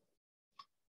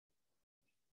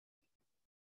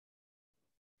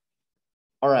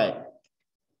 All right.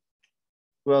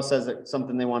 Who else has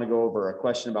something they want to go over? A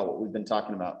question about what we've been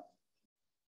talking about?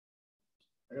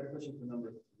 I got a question for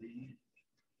number 3.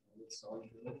 Are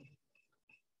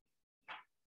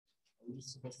we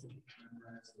just supposed to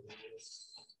memorize the rules?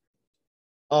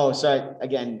 Oh, sorry.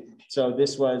 Again, so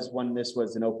this was when this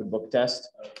was an open book test.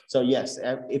 So yes,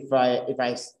 if I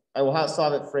will still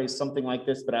have it phrased something like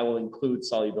this, but I will include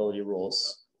solubility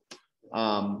rules.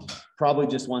 Probably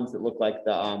just ones that look like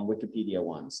the Wikipedia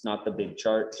ones, not the big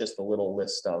chart, just a little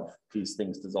list of these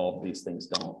things dissolve, these things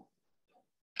don't.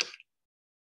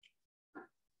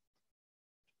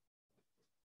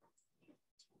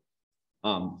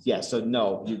 Yeah, so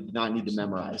no, you do not need to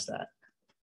memorize that.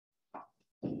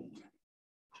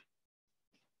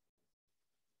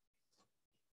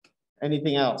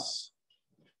 Anything else?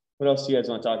 What else do you guys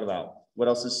want to talk about? What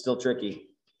else is still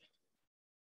tricky?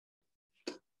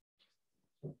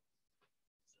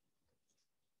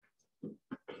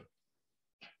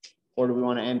 Or do we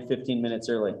want to end 15 minutes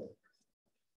early?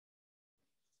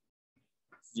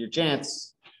 Your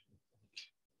chance.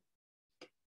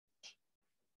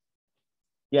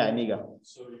 Yeah, Nigo.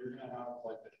 So you're gonna have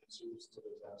like the answers to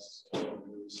the test.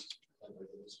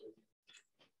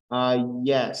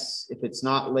 Yes, if it's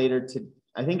not later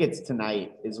I think it's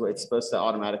tonight is what it's supposed to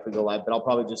automatically go live, but I'll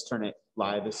probably just turn it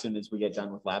live as soon as we get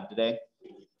done with lab today.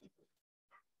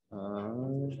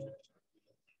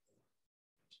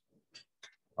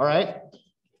 All right.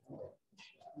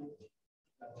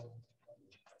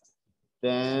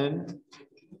 Then.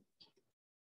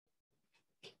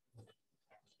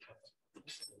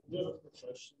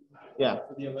 Yeah.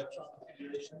 For the electron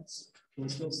configurations, can we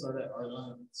still start at our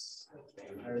lines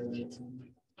higher than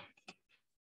 18?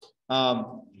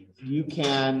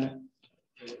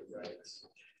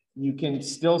 You can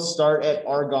still start at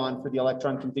argon for the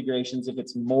electron configurations if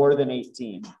it's more than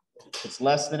 18. If it's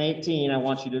less than 18, I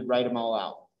want you to write them all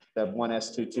out. The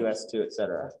 1s2, 2s2,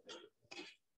 etc.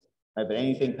 Right, but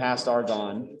anything past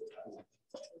argon.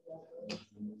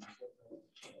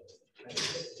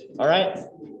 All right.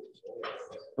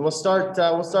 And we'll start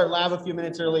lab a few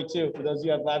minutes early too. For those of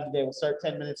you who have lab today, we'll start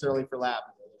 10 minutes early for lab.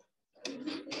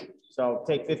 So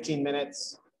take 15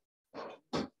 minutes.